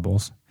Wars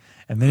Rebels,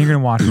 and then you're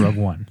gonna watch Rogue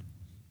One,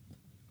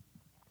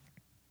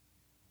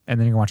 and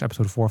then you're gonna watch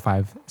episode 4,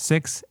 5,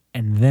 6,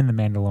 and then The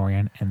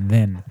Mandalorian, and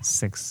then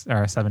 6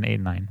 or 7, 8,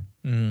 9.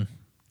 Mm.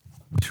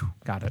 Phew,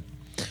 got it.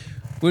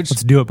 Which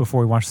Let's do it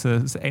before we watch the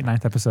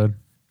 9th episode.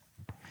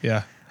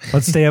 yeah,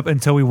 Let's stay up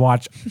until we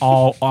watch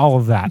all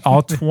of that,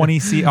 all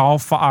 20 all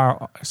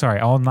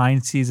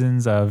 9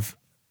 seasons of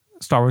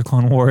Star Wars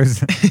Clone Wars.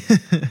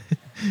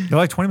 They're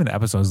like 20-minute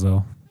episodes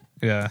though.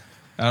 yeah.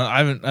 I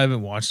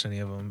haven't watched any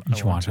of them. You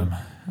should watch them.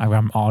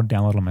 I'm all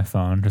downloaded on my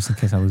phone just in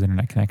case I lose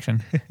internet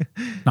connection.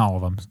 Not all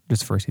of them,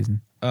 just the first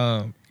season.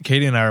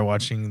 Katie and I are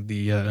watching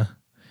the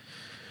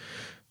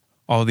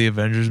all the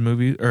Avengers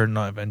movies, or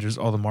not Avengers,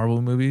 all the Marvel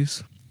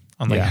movies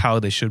on like Yeah. how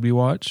they should be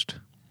watched.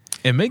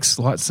 It makes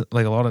a lot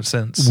of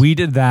sense. We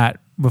did that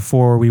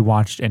before we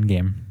watched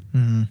Endgame.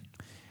 Mm-hmm.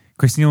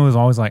 Christina was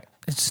always like,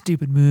 "It's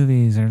stupid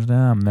movies, they're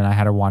dumb." Then I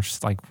had her watch I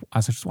was like,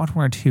 "Just watch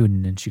 1 or 2,"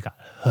 and then she got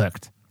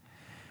hooked.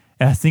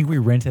 And I think we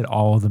rented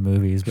all of the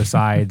movies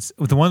besides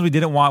with the ones we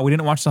didn't watch. We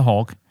didn't watch the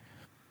Hulk,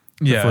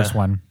 the first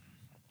one.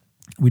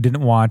 We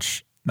didn't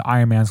watch the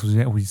Iron Man because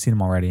we'd seen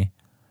them already.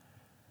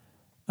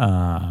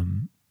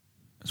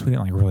 So we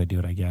didn't like really do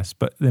it, I guess.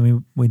 But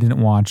then we didn't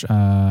watch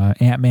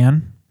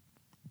Ant-Man,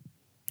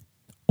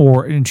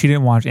 and she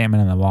didn't watch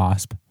Ant-Man and the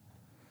Wasp.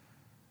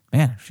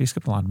 Man, she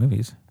skipped a lot of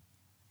movies.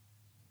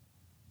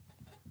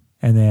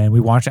 And then we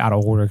watched it out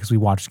of order because we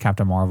watched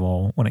Captain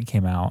Marvel when it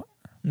came out.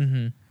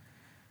 Mm-hmm.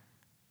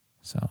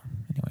 So,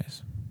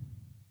 anyways.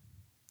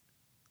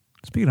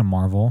 Speaking of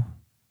Marvel,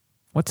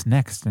 what's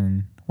next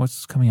and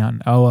what's coming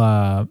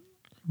out?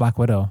 Black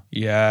Widow.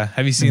 Yeah.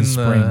 Have you In seen the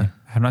spring. I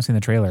have not seen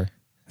the trailer.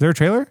 Is there a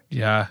trailer?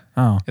 Yeah,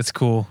 Oh. it's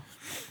cool.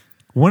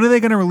 When are they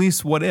going to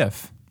release What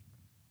If?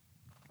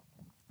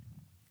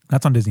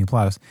 That's on Disney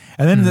Plus.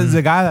 And then there's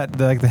the guy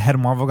the head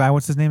Marvel guy.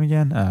 What's his name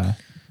again?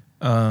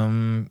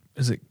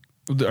 Is it?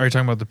 Are you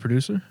talking about the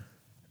producer?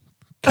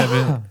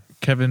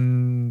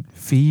 Kevin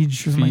Feige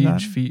or something like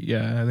that?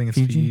 Yeah, I think it's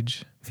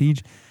Feige?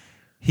 Feige.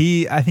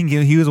 Feige. I think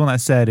he was the one that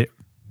said,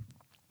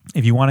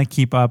 if you want to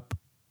keep up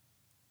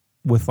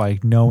with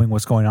like knowing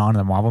what's going on in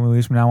the Marvel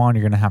movies from now on,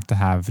 you're going to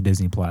have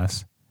Disney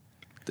Plus,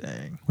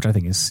 Dang. which I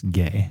think is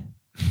gay.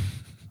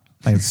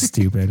 Like it's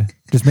stupid.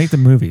 Just make the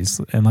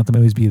movies and let the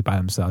movies be by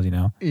themselves. You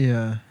know,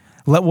 Yeah.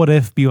 let What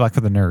If be like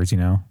for the nerds. You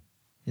know,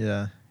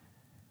 Yeah.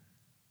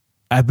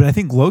 but I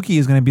think Loki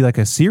is going to be like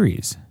a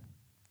series.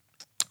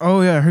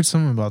 Oh yeah, I heard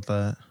something about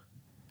that.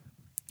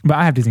 But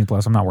I have Disney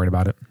Plus. I'm not worried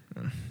about it.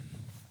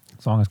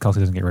 As long as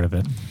Kelsey doesn't get rid of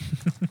it.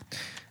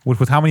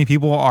 With how many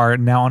people are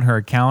now on her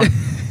account,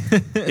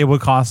 it would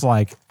cost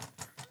like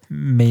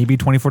maybe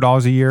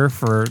 $24 a year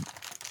for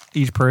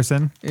each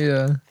person.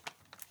 Yeah.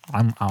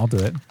 I'll do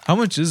it. How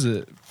much is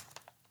it?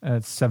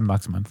 It's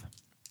 $7 a month,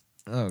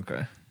 Oh,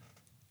 okay.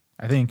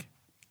 I think.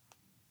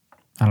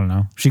 I don't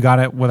know. She got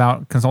it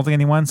without consulting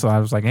anyone, so I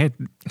was like, hey,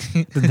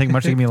 it doesn't take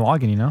much to give me a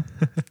login, you know?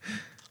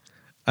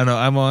 I know.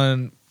 I'm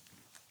on.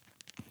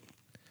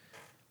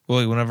 Well,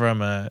 like, whenever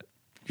I'm at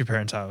your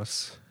parents'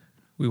 house,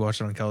 we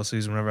watch it on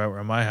Kelsey's. Whenever we're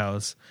at my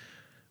house,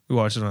 we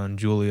watch it on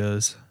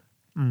Julia's.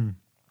 Mm.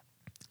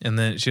 And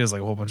then she has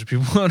like a whole bunch of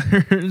people on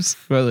hers.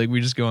 But like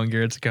we just go on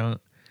Garrett's account.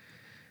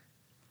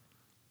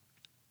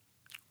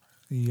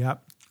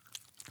 Yep.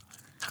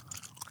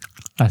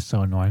 That's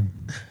so annoying.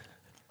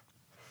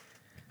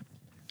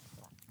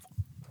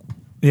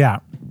 Yeah.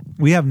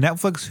 We have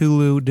Netflix,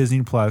 Hulu,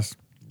 Disney Plus,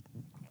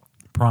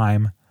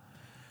 Prime,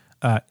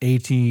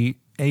 AT&T,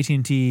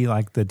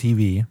 like the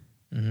TV,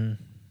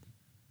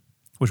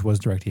 which was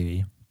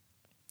DirecTV,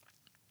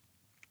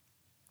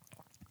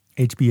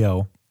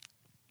 HBO.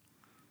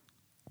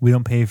 We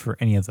don't pay for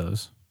any of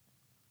those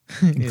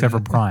except for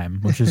Prime,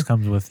 which just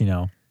comes with,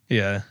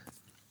 Yeah.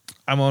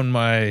 I'm on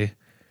my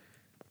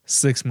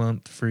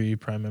 6-month free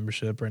Prime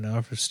membership right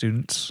now for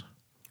students.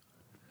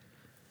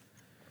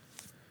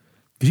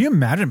 Could you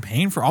imagine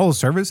paying for all the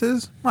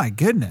services? My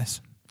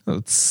goodness. That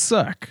would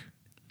suck.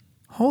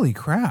 Holy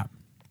crap.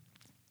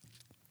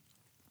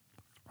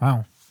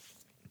 Wow.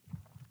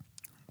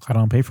 I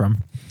don't pay for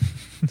them.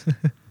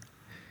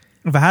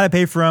 If I had to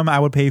pay for them, I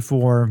would pay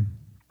for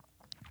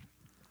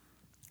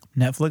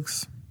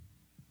Netflix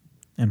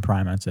and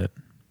Prime. That's it.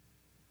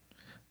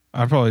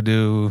 I'd probably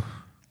do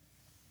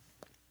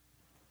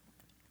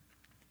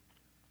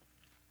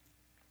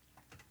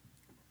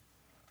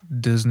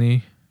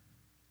Disney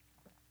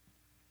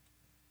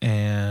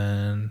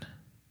and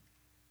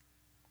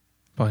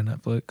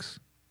Netflix.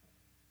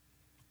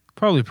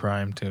 Probably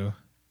Prime too.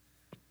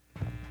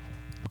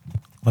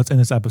 Let's end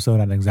this episode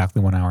at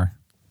exactly 1 hour.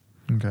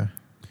 Okay.